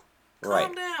 people.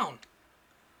 Calm down.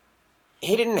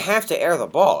 He didn't have to air the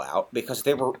ball out because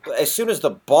they were, as soon as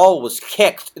the ball was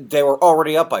kicked, they were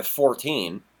already up by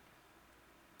 14.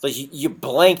 So you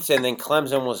blanked and then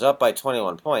Clemson was up by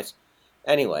 21 points.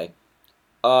 Anyway,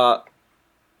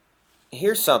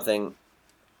 here's something.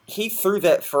 He threw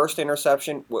that first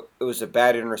interception. It was a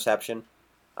bad interception.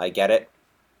 I get it.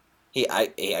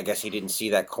 I guess he didn't see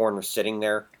that corner sitting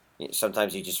there.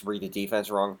 Sometimes you just read the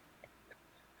defense wrong.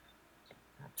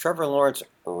 Trevor Lawrence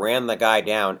ran the guy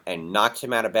down and knocked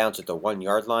him out of bounds at the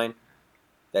 1-yard line.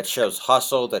 That shows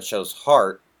hustle. That shows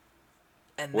heart.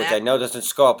 Which I know doesn't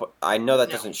show up. I know that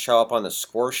doesn't show up on the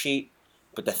score sheet.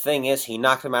 But the thing is, he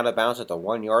knocked him out of bounds at the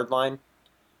 1-yard line.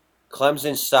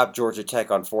 Clemson stopped Georgia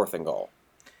Tech on 4th and goal.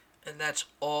 And that's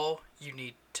all you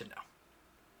need to know.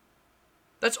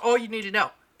 That's all you need to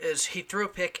know, is he threw a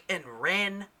pick and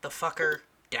ran the fucker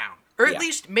down. Or at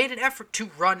least made an effort to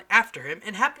run after him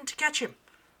and happened to catch him.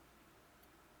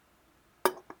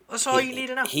 That's all you need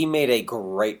to know. He made a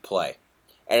great play.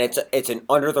 And it's an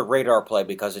under-the-radar play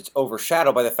because it's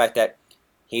overshadowed by the fact that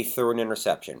he threw an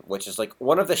interception, which is like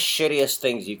one of the shittiest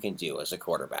things you can do as a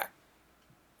quarterback.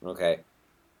 Okay?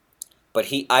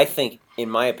 But I think, in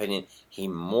my opinion, he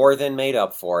more than made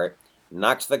up for it,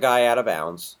 knocked the guy out of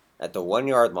bounds at the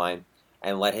 1-yard line,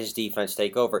 and let his defense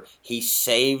take over. He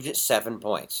saved 7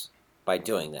 points by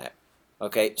doing that.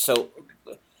 Okay? So,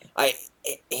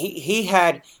 he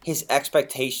had his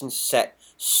expectations set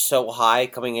so high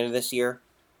coming into this year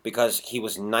because he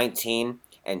was 19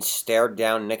 and stared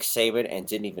down Nick Saban and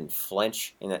didn't even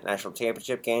flinch in that national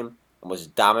championship game and was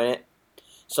dominant.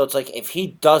 So it's like, if he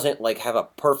doesn't like have a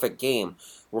perfect game,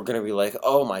 we're going to be like,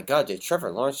 oh my God, did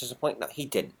Trevor Lawrence disappoint? No, he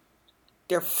didn't.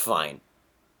 They're fine.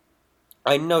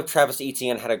 I know Travis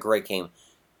Etienne had a great game.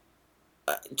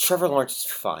 Trevor Lawrence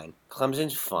is fine.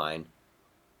 Clemson's fine.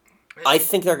 I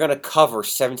think they're going to cover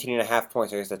 17.5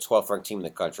 points against the 12th ranked team in the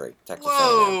country, Texas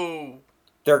A&M.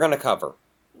 They're going to cover.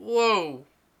 Whoa.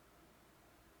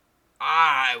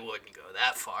 I wouldn't go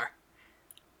that far.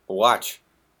 Watch.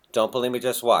 Don't believe me,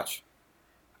 just watch.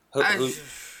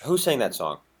 Who sang that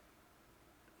song?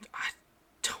 I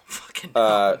don't fucking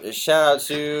know. Shout out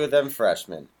to them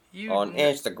freshmen.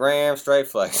 Instagram, straight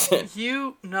flexing.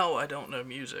 I don't know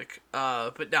music.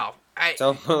 But no.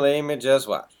 Don't believe me, just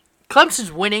watch.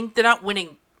 Clemson's winning. They're not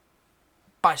winning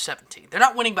by 17. They're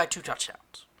not winning by 2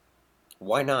 touchdowns.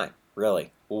 Why not?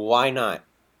 Really? Why not?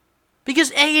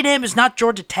 Because A&M is not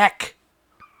Georgia Tech.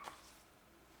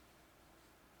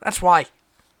 That's why.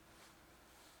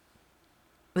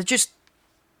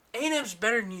 A&M's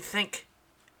better than you think.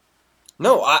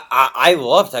 No, I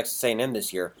love Texas A&M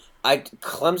this year.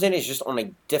 Clemson is just on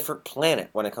a different planet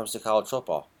when it comes to college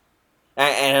football.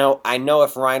 And I know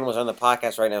if Ryan was on the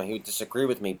podcast right now, he would disagree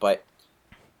with me, but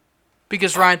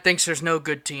Because Ryan thinks there's no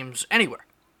good teams anywhere.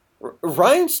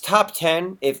 Ryan's top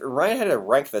 10, if Ryan had to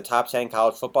rank the top 10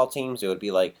 college football teams, it would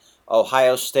be like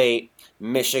Ohio State,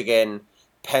 Michigan,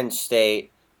 Penn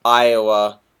State,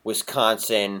 Iowa,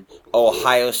 Wisconsin,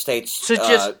 Ohio State's So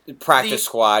just practice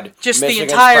squad, just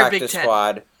Michigan's the entire practice Big Ten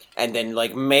squad, and then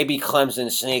like maybe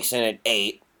Clemson sneaks in at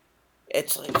 8.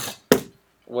 It's like,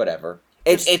 whatever.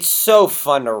 It's so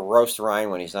fun to roast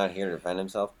Ryan when he's not here to defend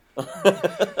himself.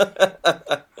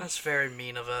 That's very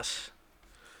mean of us.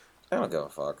 I don't give a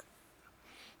fuck.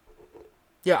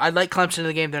 Yeah, I like Clemson in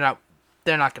the game. They're not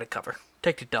going to cover.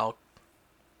 Take the dog.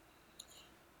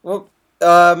 Well,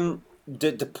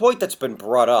 the point that's been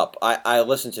brought up, I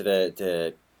listened to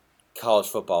the College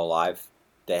Football Live.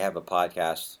 They have a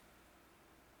podcast.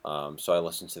 So I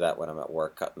listen to that when I'm at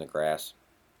work cutting the grass.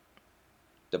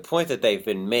 The point that they've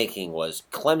been making was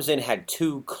Clemson had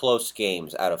 2 close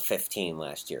games out of 15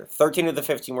 last year. 13 of the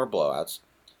 15 were blowouts.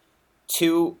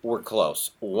 2 were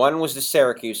close. One was the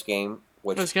Syracuse game,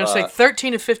 which I was going to say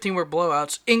 13 of 15 were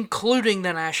blowouts, including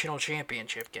the national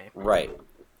championship game. Right.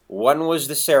 One was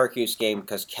the Syracuse game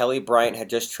because Kelly Bryant had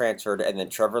just transferred, and then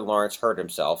Trevor Lawrence hurt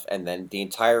himself, and then the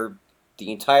entire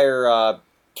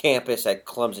campus at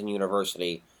Clemson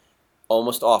University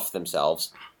almost offed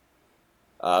themselves.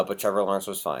 But Trevor Lawrence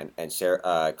was fine, and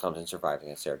Clemson survived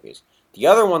against Syracuse. The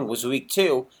other one was week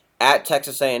 2 at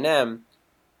Texas A&M.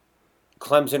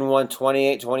 Clemson won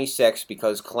 28-26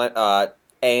 because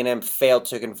A&M failed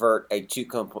to convert a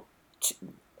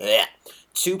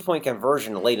 2-point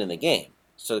conversion late in the game.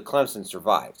 So Clemson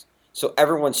survived. So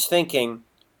everyone's thinking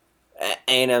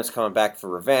A&M's coming back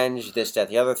for revenge, this, that,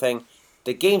 the other thing.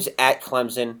 The game's at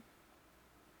Clemson.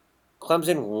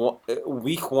 Clemson,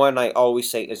 week 1, I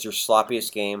always say, is your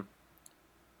sloppiest game,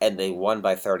 and they won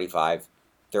by 35.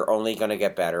 They're only going to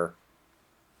get better.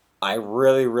 I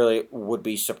really, really would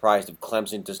be surprised if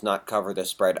Clemson does not cover the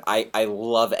spread. I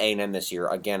love A&M this year.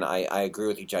 Again, I agree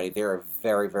with you, Johnny. They're a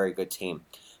very, very good team.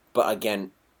 But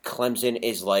again, Clemson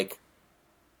is like,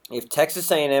 if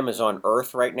Texas A&M is on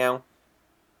Earth right now,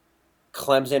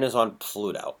 Clemson is on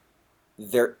Pluto.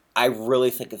 I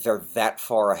really think that they're that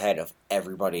far ahead of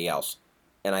everybody else,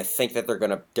 and I think that they're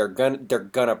gonna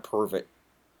prove it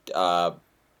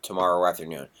tomorrow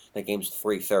afternoon. The game's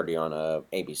 3:30 on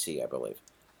ABC, I believe.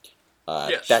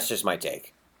 Yes. That's just my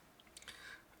take.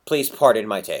 Please pardon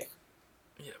my take.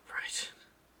 Yeah,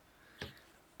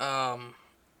 right.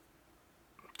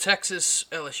 Texas,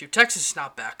 LSU. Texas is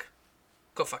not back.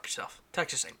 Go fuck yourself.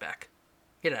 Texas ain't back.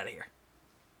 Get out of here.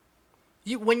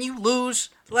 When you lose,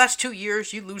 the last 2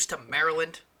 years, you lose to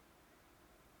Maryland.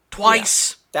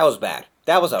 Twice. Yeah, that was bad.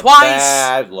 That was a Twice.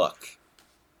 bad look.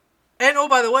 And, oh,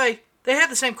 by the way, they had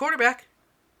the same quarterback.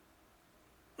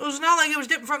 It was not like it was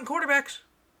different fucking quarterbacks.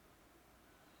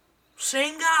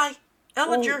 Same guy.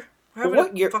 Ellinger.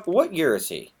 What year is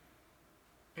he?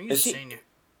 He's a senior.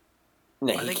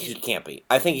 No, he can't be.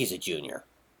 I think he's a junior.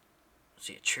 Is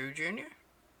he a true junior?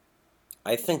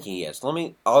 I think he is.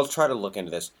 I'll try to look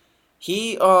into this.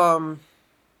 He, so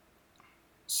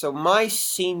my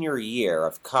senior year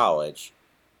of college,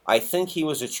 I think he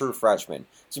was a true freshman.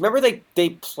 Do you remember they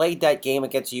played that game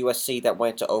against USC that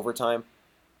went to overtime?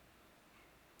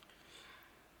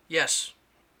 Yes.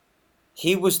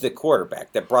 He was the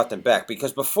quarterback that brought them back,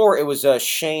 because before it was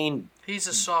Shane... He's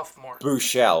a sophomore.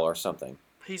 Bouchel or something.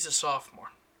 He's a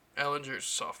sophomore. Ellinger's a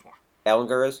sophomore.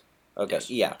 Ellinger is? Okay, yes.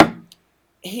 Yeah.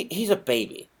 He's a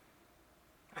baby.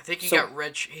 I think he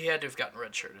had to have gotten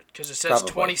redshirted because it says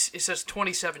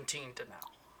 2017 to now.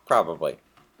 Probably.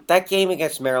 That game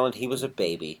against Maryland, he was a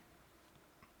baby.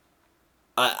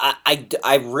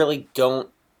 I really don't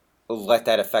let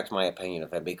that affect my opinion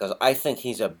of him because I think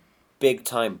he's a big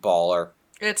time baller.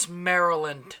 It's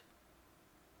Maryland.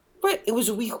 But it was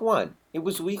week 1. It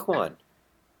was week 1.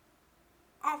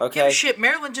 I don't give a shit.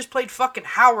 Maryland just played fucking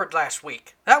Howard last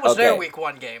week. That was their week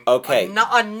 1 game. Okay.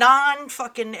 A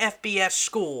non-fucking FBS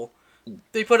school.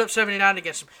 They put up 79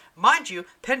 against them. Mind you,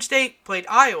 Penn State played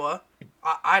Idaho,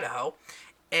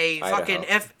 fucking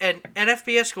an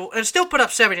FBS school, and still put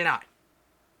up 79.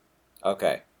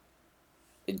 Okay.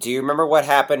 Do you remember what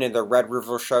happened in the Red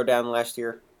River Showdown last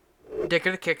year? Dicker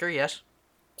the kicker, yes.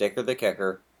 Dicker the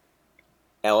kicker.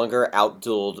 Ellinger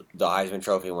outdueled the Heisman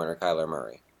Trophy winner, Kyler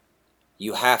Murray.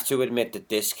 You have to admit that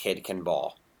this kid can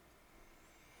ball.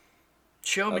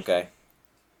 Show me. Okay.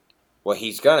 Well,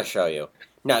 he's going to show you.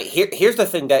 Now, here's the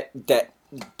thing that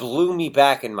blew me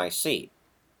back in my seat.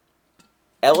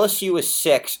 LSU is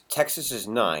 6, Texas is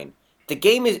 9. The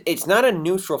game it's not a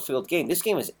neutral field game. This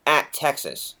game is at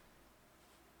Texas.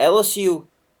 LSU,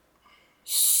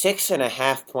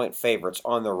 6.5 point favorites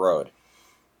on the road.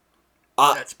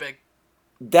 That's big.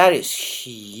 That is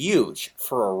huge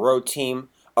for a road team.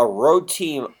 A road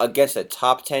team against a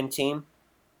top 10 team.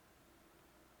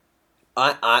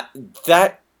 I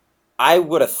that I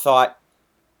would have thought.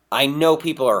 I know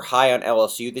people are high on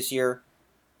LSU this year.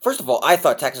 First of all, I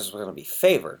thought Texas was going to be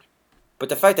favored, but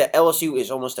the fact that LSU is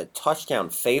almost a touchdown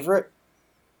favorite,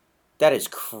 that is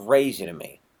crazy to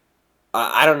me.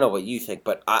 I don't know what you think,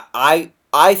 but I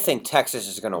think Texas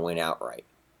is going to win outright.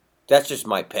 That's just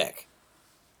my pick.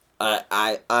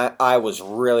 I was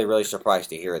really surprised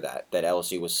to hear that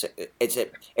LSU was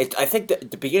I think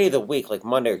the beginning of the week, like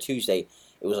Monday or Tuesday,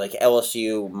 it was like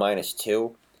LSU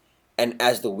 -2, and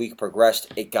as the week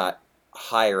progressed, it got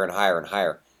higher and higher and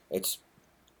higher. It's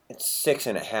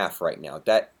 6.5 right now.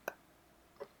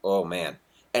 Oh man,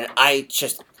 and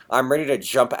I'm ready to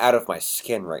jump out of my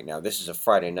skin right now. This is a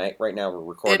Friday night. Right now we're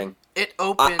recording. It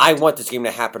opened. I want this game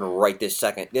to happen right this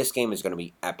second. This game is going to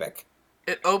be epic.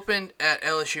 It opened at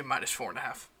LSU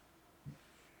 -4.5.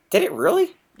 Did it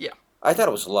really? Yeah. I thought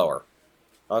it was lower.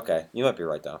 Okay, you might be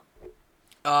right though.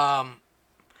 Now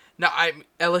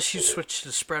LSU switched to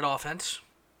the spread offense,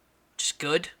 which is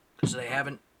good because they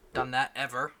haven't done that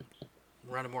ever.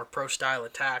 Run a more pro style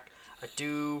attack. I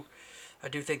do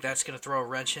think that's going to throw a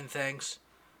wrench in things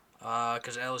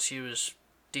because LSU's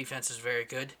defense is very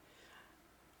good.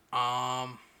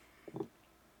 I'll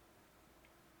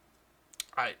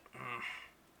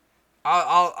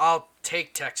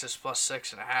take Texas plus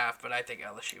 6.5, but I think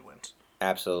LSU wins.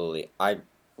 Absolutely, I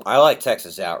like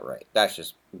Texas outright. That's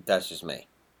just me.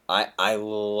 I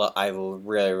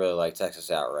really like Texas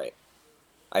outright.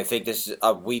 I think this is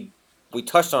we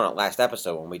touched on it last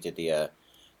episode when we did the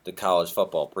college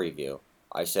football preview.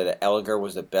 I said that Ellinger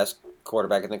was the best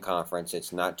quarterback in the conference.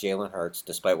 It's not Jalen Hurts,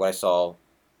 despite what I saw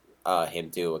him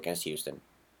do against Houston.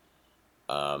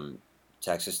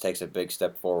 Texas takes a big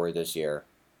step forward this year.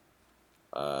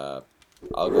 I'll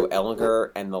go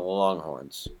Ellinger and the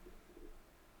Longhorns.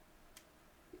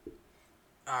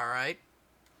 All right.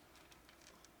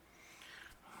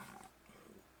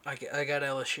 I got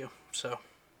LSU, so.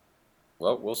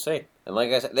 Well, we'll see. And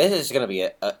like I said, this is going to be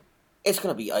it's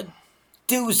going to be a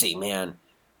doozy, man.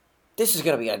 This is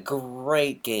going to be a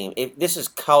great game. This is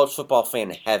college football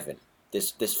fan heaven.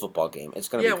 This football game. It's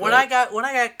going to be great. When I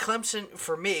got Clemson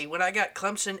for me, when I got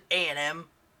Clemson A&M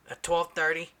at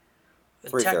 12:30,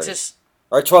 Texas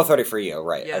or 12:30 for you,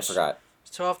 right? Yes, I forgot.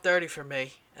 12:30 for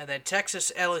me, and then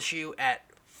Texas LSU at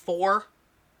 4.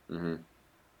 Mm-hmm.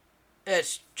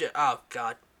 It's just, oh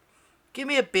god, give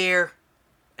me a beer,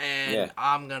 and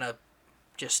I'm gonna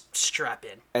just strap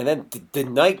in. And then the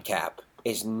nightcap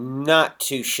is not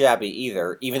too shabby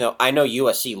either. Even though I know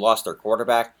USC lost their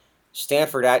quarterback,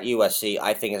 Stanford at USC,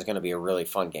 I think is going to be a really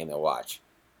fun game to watch.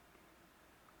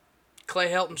 Clay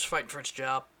Helton's fighting for his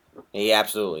job. He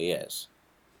absolutely is.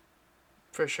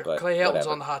 For sure. But Clay Helton's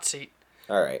on the hot seat.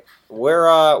 All right. We're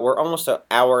almost an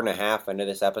hour and a half into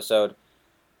this episode.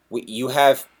 You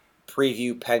have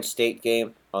preview Penn State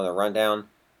game on the rundown.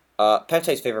 Penn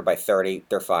State's favored by 30.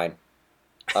 They're fine.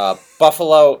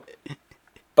 Buffalo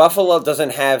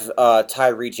doesn't have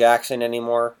Tyree Jackson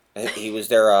anymore. He was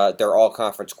their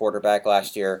all-conference quarterback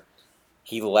last year.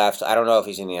 He left. I don't know if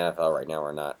he's in the NFL right now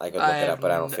or not. I could look it up,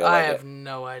 but I don't feel like it. I have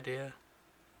no idea.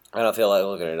 I don't feel like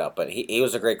looking it up, but he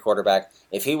was a great quarterback.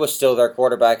 If he was still their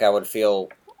quarterback, I would feel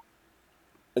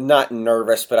not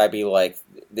nervous, but I'd be like,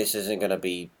 this isn't going to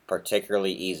be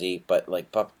particularly easy. But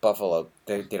like Buffalo,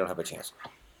 they don't have a chance.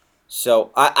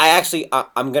 So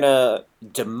I'm going to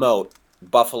demote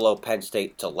Buffalo Penn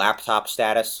State to laptop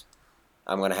status.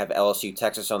 I'm going to have LSU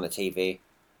Texas on the TV.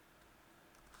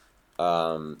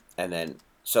 And then,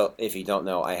 so if you don't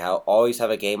know, I always have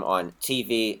a game on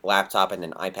TV, laptop, and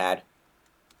then iPad.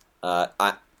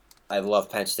 I love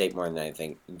Penn State more than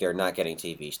anything. They're not getting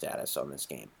TV status on this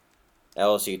game.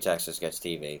 LSU Texas gets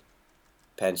TV.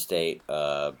 Penn State,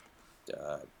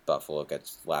 Buffalo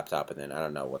gets laptop, and then I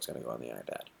don't know what's going to go on the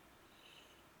iPad.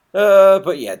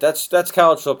 But yeah, that's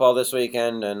college football this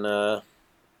weekend, and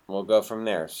we'll go from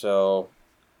there. So,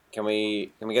 can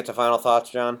we get to final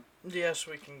thoughts, John? Yes,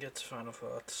 we can get to final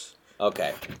thoughts.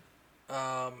 Okay.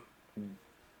 Go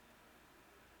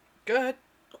ahead.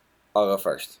 I'll go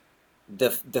first. The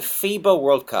FIBA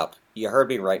World Cup. You heard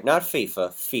me right. Not FIFA.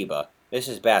 FIBA. This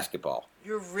is basketball.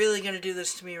 You're really gonna do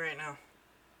this to me right now.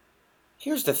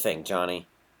 Here's the thing, Johnny.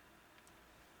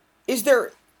 Is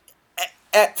there,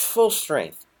 at full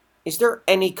strength, is there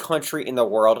any country in the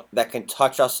world that can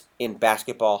touch us in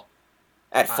basketball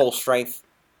at full strength?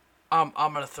 I'm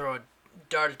gonna throw a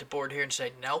dart at the board here and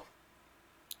say no.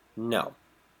 No.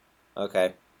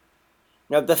 Okay.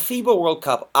 Now, the FIBA World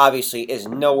Cup obviously is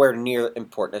nowhere near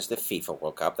important as the FIFA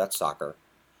World Cup. That's soccer.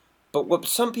 But what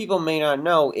some people may not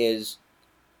know is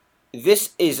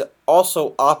this is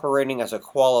also operating as a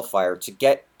qualifier to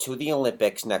get to the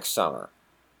Olympics next summer.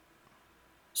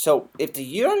 So if the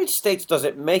United States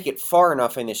doesn't make it far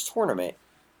enough in this tournament,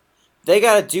 they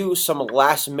got to do some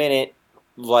last minute,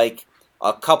 like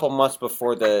a couple months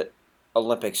before the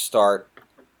Olympics start,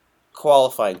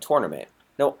 qualifying tournament.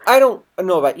 Now, I don't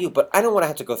know about you, but I don't want to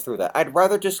have to go through that. I'd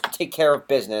rather just take care of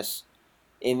business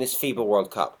in this FIBA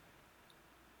World Cup.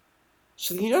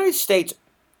 So the United States,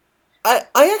 I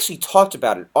actually talked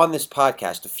about it on this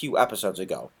podcast a few episodes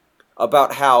ago,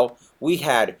 about how we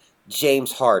had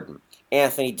James Harden,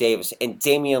 Anthony Davis, and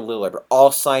Damian Lillard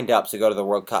all signed up to go to the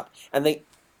World Cup. And they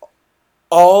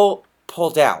all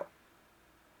pulled out.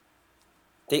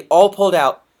 They all pulled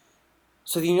out.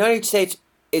 So the United States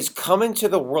is coming to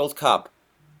the World Cup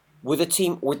with a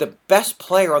team where the best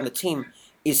player on the team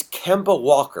is Kemba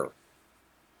Walker.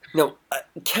 No,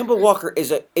 Kemba Walker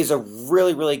is a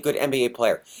really, really good NBA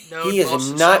player. No, he is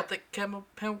Boston not Celtic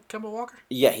Kemba Walker.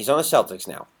 Yeah, he's on the Celtics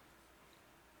now.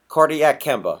 Cardiac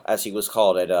Kemba, as he was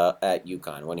called at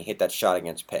UConn when he hit that shot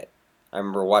against Pitt. I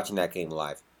remember watching that game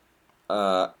live.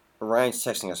 Ryan's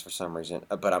texting us for some reason,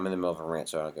 but I'm in the middle of a rant,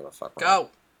 so I don't give a fuck. Go.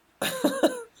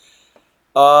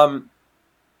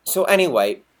 So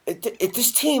anyway,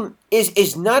 this team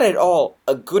is not at all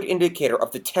a good indicator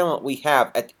of the talent we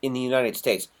have in the United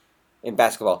States in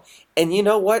basketball. And you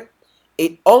know what?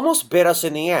 It almost bit us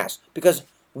in the ass because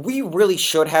we really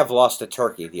should have lost to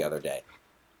Turkey the other day.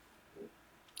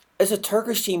 It's a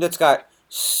Turkish team that's got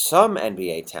some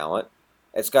NBA talent.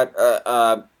 It's got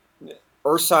Ersan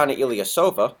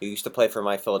Ilyasova, who used to play for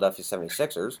my Philadelphia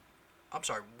 76ers. I'm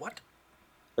sorry, what?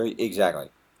 Exactly.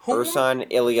 Who?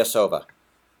 Ersan Ilyasova.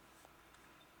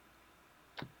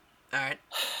 All right.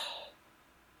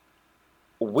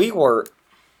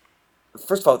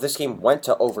 First of all, this game went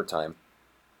to overtime.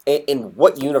 In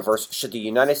what universe should the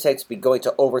United States be going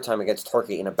to overtime against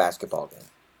Turkey in a basketball game?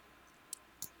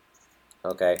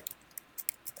 Okay.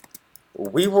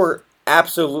 We were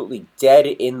absolutely dead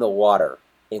in the water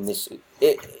in this.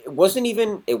 It wasn't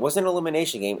an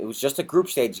elimination game. It was just a group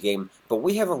stage game, but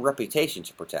we have a reputation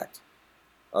to protect.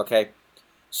 Okay?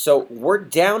 So we're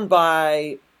down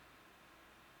by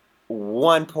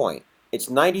 1 point. It's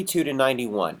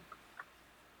 92-91.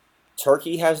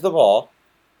 Turkey has the ball.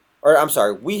 Or, I'm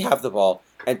sorry, we have the ball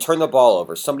and turn the ball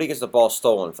over. Somebody gets the ball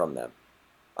stolen from them.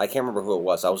 I can't remember who it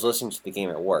was. I was listening to the game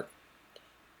at work.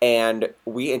 And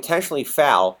we intentionally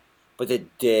foul, but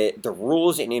the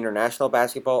rules in international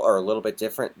basketball are a little bit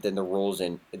different than the rules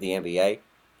in the NBA.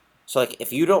 So, like,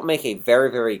 if you don't make a very,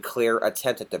 very clear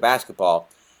attempt at the basketball,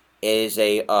 it's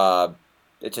a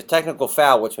technical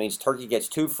foul, which means Turkey gets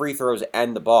 2 free throws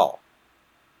and the ball.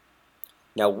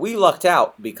 Now, we lucked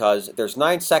out because there's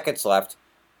 9 seconds left.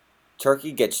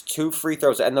 Turkey gets 2 free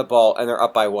throws and the ball, and they're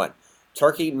up by 1.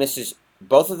 Turkey misses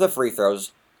both of the free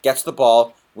throws, gets the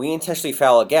ball. We intentionally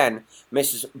foul again,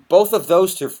 misses both of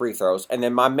those 2 free throws, and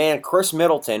then my man Chris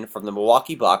Middleton from the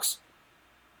Milwaukee Bucks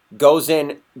goes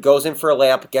in for a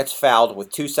layup, gets fouled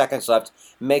with 2 seconds left,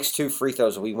 makes 2 free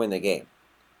throws, and we win the game.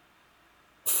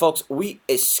 Folks, we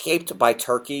escaped by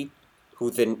Turkey,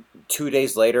 who then 2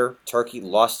 days later, Turkey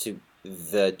lost to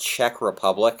the Czech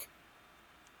Republic.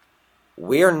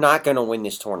 We're not going to win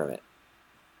this tournament.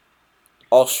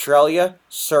 Australia,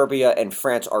 Serbia, and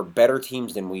France are better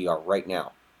teams than we are right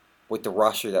now with the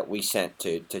roster that we sent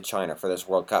to China for this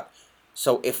World Cup.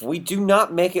 So if we do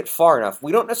not make it far enough,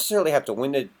 we don't necessarily have to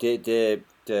win the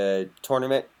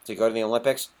tournament to go to the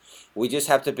Olympics. We just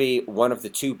have to be one of the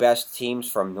 2 best teams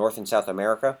from North and South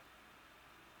America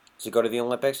to go to the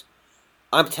Olympics.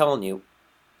 I'm telling you,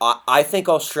 I think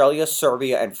Australia,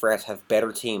 Serbia, and France have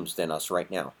better teams than us right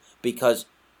now because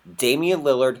Damian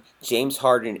Lillard, James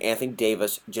Harden, and Anthony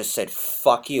Davis just said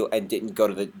 "fuck you" and didn't go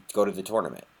to the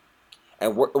tournament.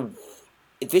 And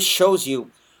this shows you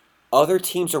other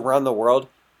teams around the world,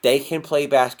 they can play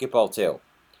basketball too.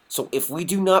 So if we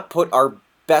do not put our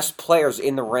best players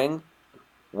in the ring,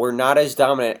 we're not as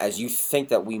dominant as you think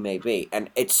that we may be.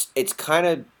 And it's kind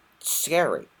of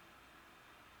scary.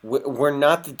 We're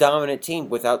not the dominant team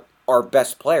without our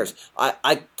best players.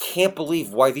 I can't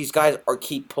believe why these guys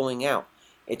keep pulling out.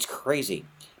 It's crazy.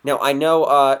 Now, I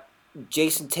know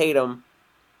Jason Tatum,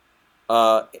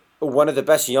 one of the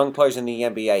best young players in the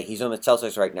NBA, he's on the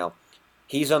Celtics right now.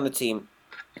 He's on the team.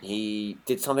 He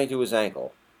did something to his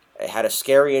ankle. Had a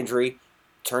scary injury.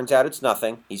 Turns out it's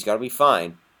nothing. He's going to be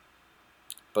fine.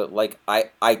 But, like,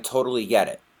 I totally get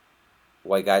it.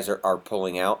 Why guys are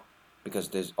pulling out. Because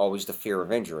there's always the fear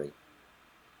of injury.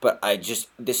 But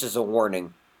this is a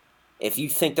warning. If you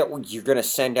think that you're going to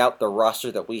send out the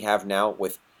roster that we have now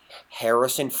with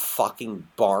Harrison fucking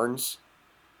Barnes,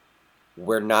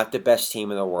 we're not the best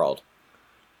team in the world.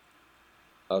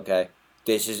 Okay?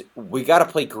 We got to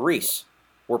play Greece.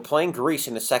 We're playing Greece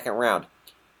in the second round.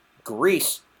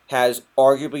 Greece has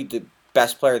arguably the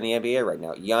best player in the NBA right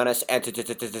now, Giannis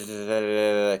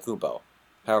Antetokounmpo.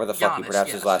 However the fuck you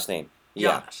pronounce his last name.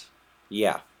 Yeah. Giannis.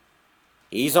 Yeah.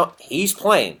 He's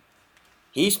playing.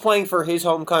 He's playing for his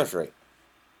home country.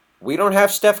 We don't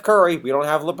have Steph Curry, we don't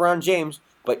have LeBron James,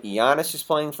 but Giannis is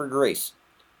playing for Greece.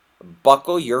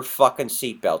 Buckle your fucking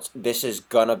seatbelts. This is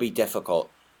gonna be difficult.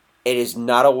 It is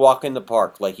not a walk in the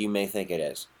park like you may think it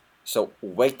is. So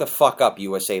wake the fuck up,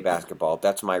 USA Basketball.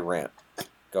 That's my rant.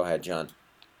 Go ahead, John.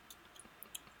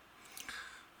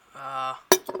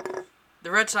 The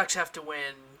Red Sox have to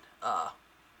win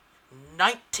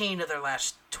 19 of their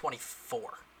last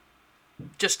 24.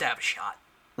 Just to have a shot.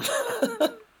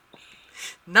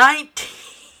 19.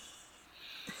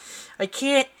 I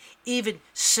can't even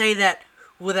say that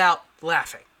without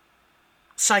laughing.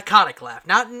 Psychotic laugh.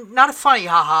 Not a funny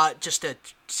haha, just a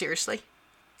seriously.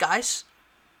 Guys,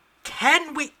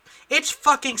 can we... It's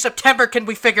fucking September, can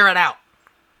we figure it out?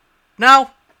 No?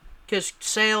 Because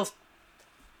sales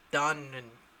done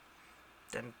and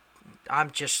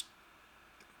I'm just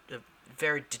a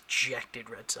very dejected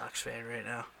Red Sox fan right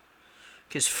now.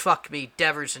 Because fuck me,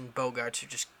 Devers and Bogarts are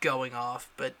just going off.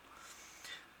 But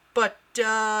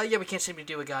yeah, we can't seem to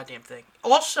do a goddamn thing.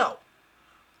 Also,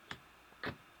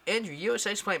 Andrew,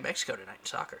 USA's playing Mexico tonight in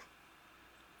soccer.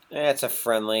 It's a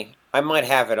friendly. I might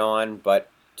have it on, but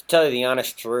to tell you the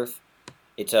honest truth,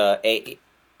 it's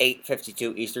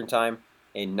 8:52 Eastern Time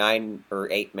in 9 or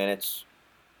 8 minutes.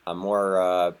 I'm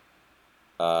more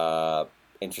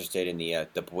interested in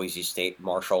the Boise State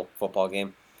Marshall football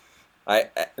game.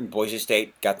 Boise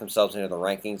State got themselves into the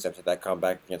rankings after that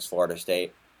comeback against Florida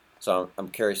State. So I'm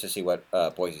curious to see what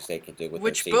Boise State can do with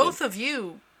which their season. Both of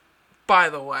you, by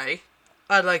the way,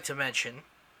 I'd like to mention,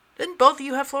 didn't both of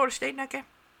you have Florida State in that game?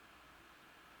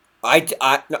 I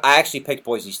actually picked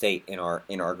Boise State in our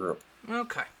group.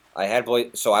 Okay. I had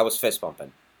so I was fist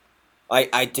bumping.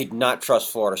 I did not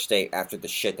trust Florida State after the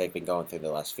shit they've been going through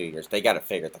the last few years. They got to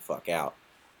figure it the fuck out.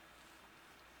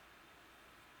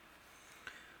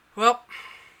 Well,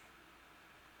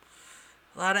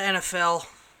 a lot of NFL,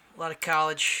 a lot of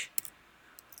college,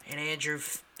 and Andrew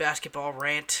basketball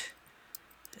rant.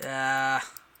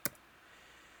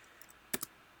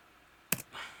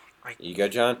 You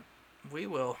good, John? We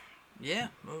will. Yeah,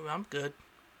 I'm good.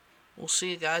 We'll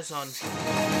see you guys on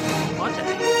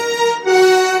Monday.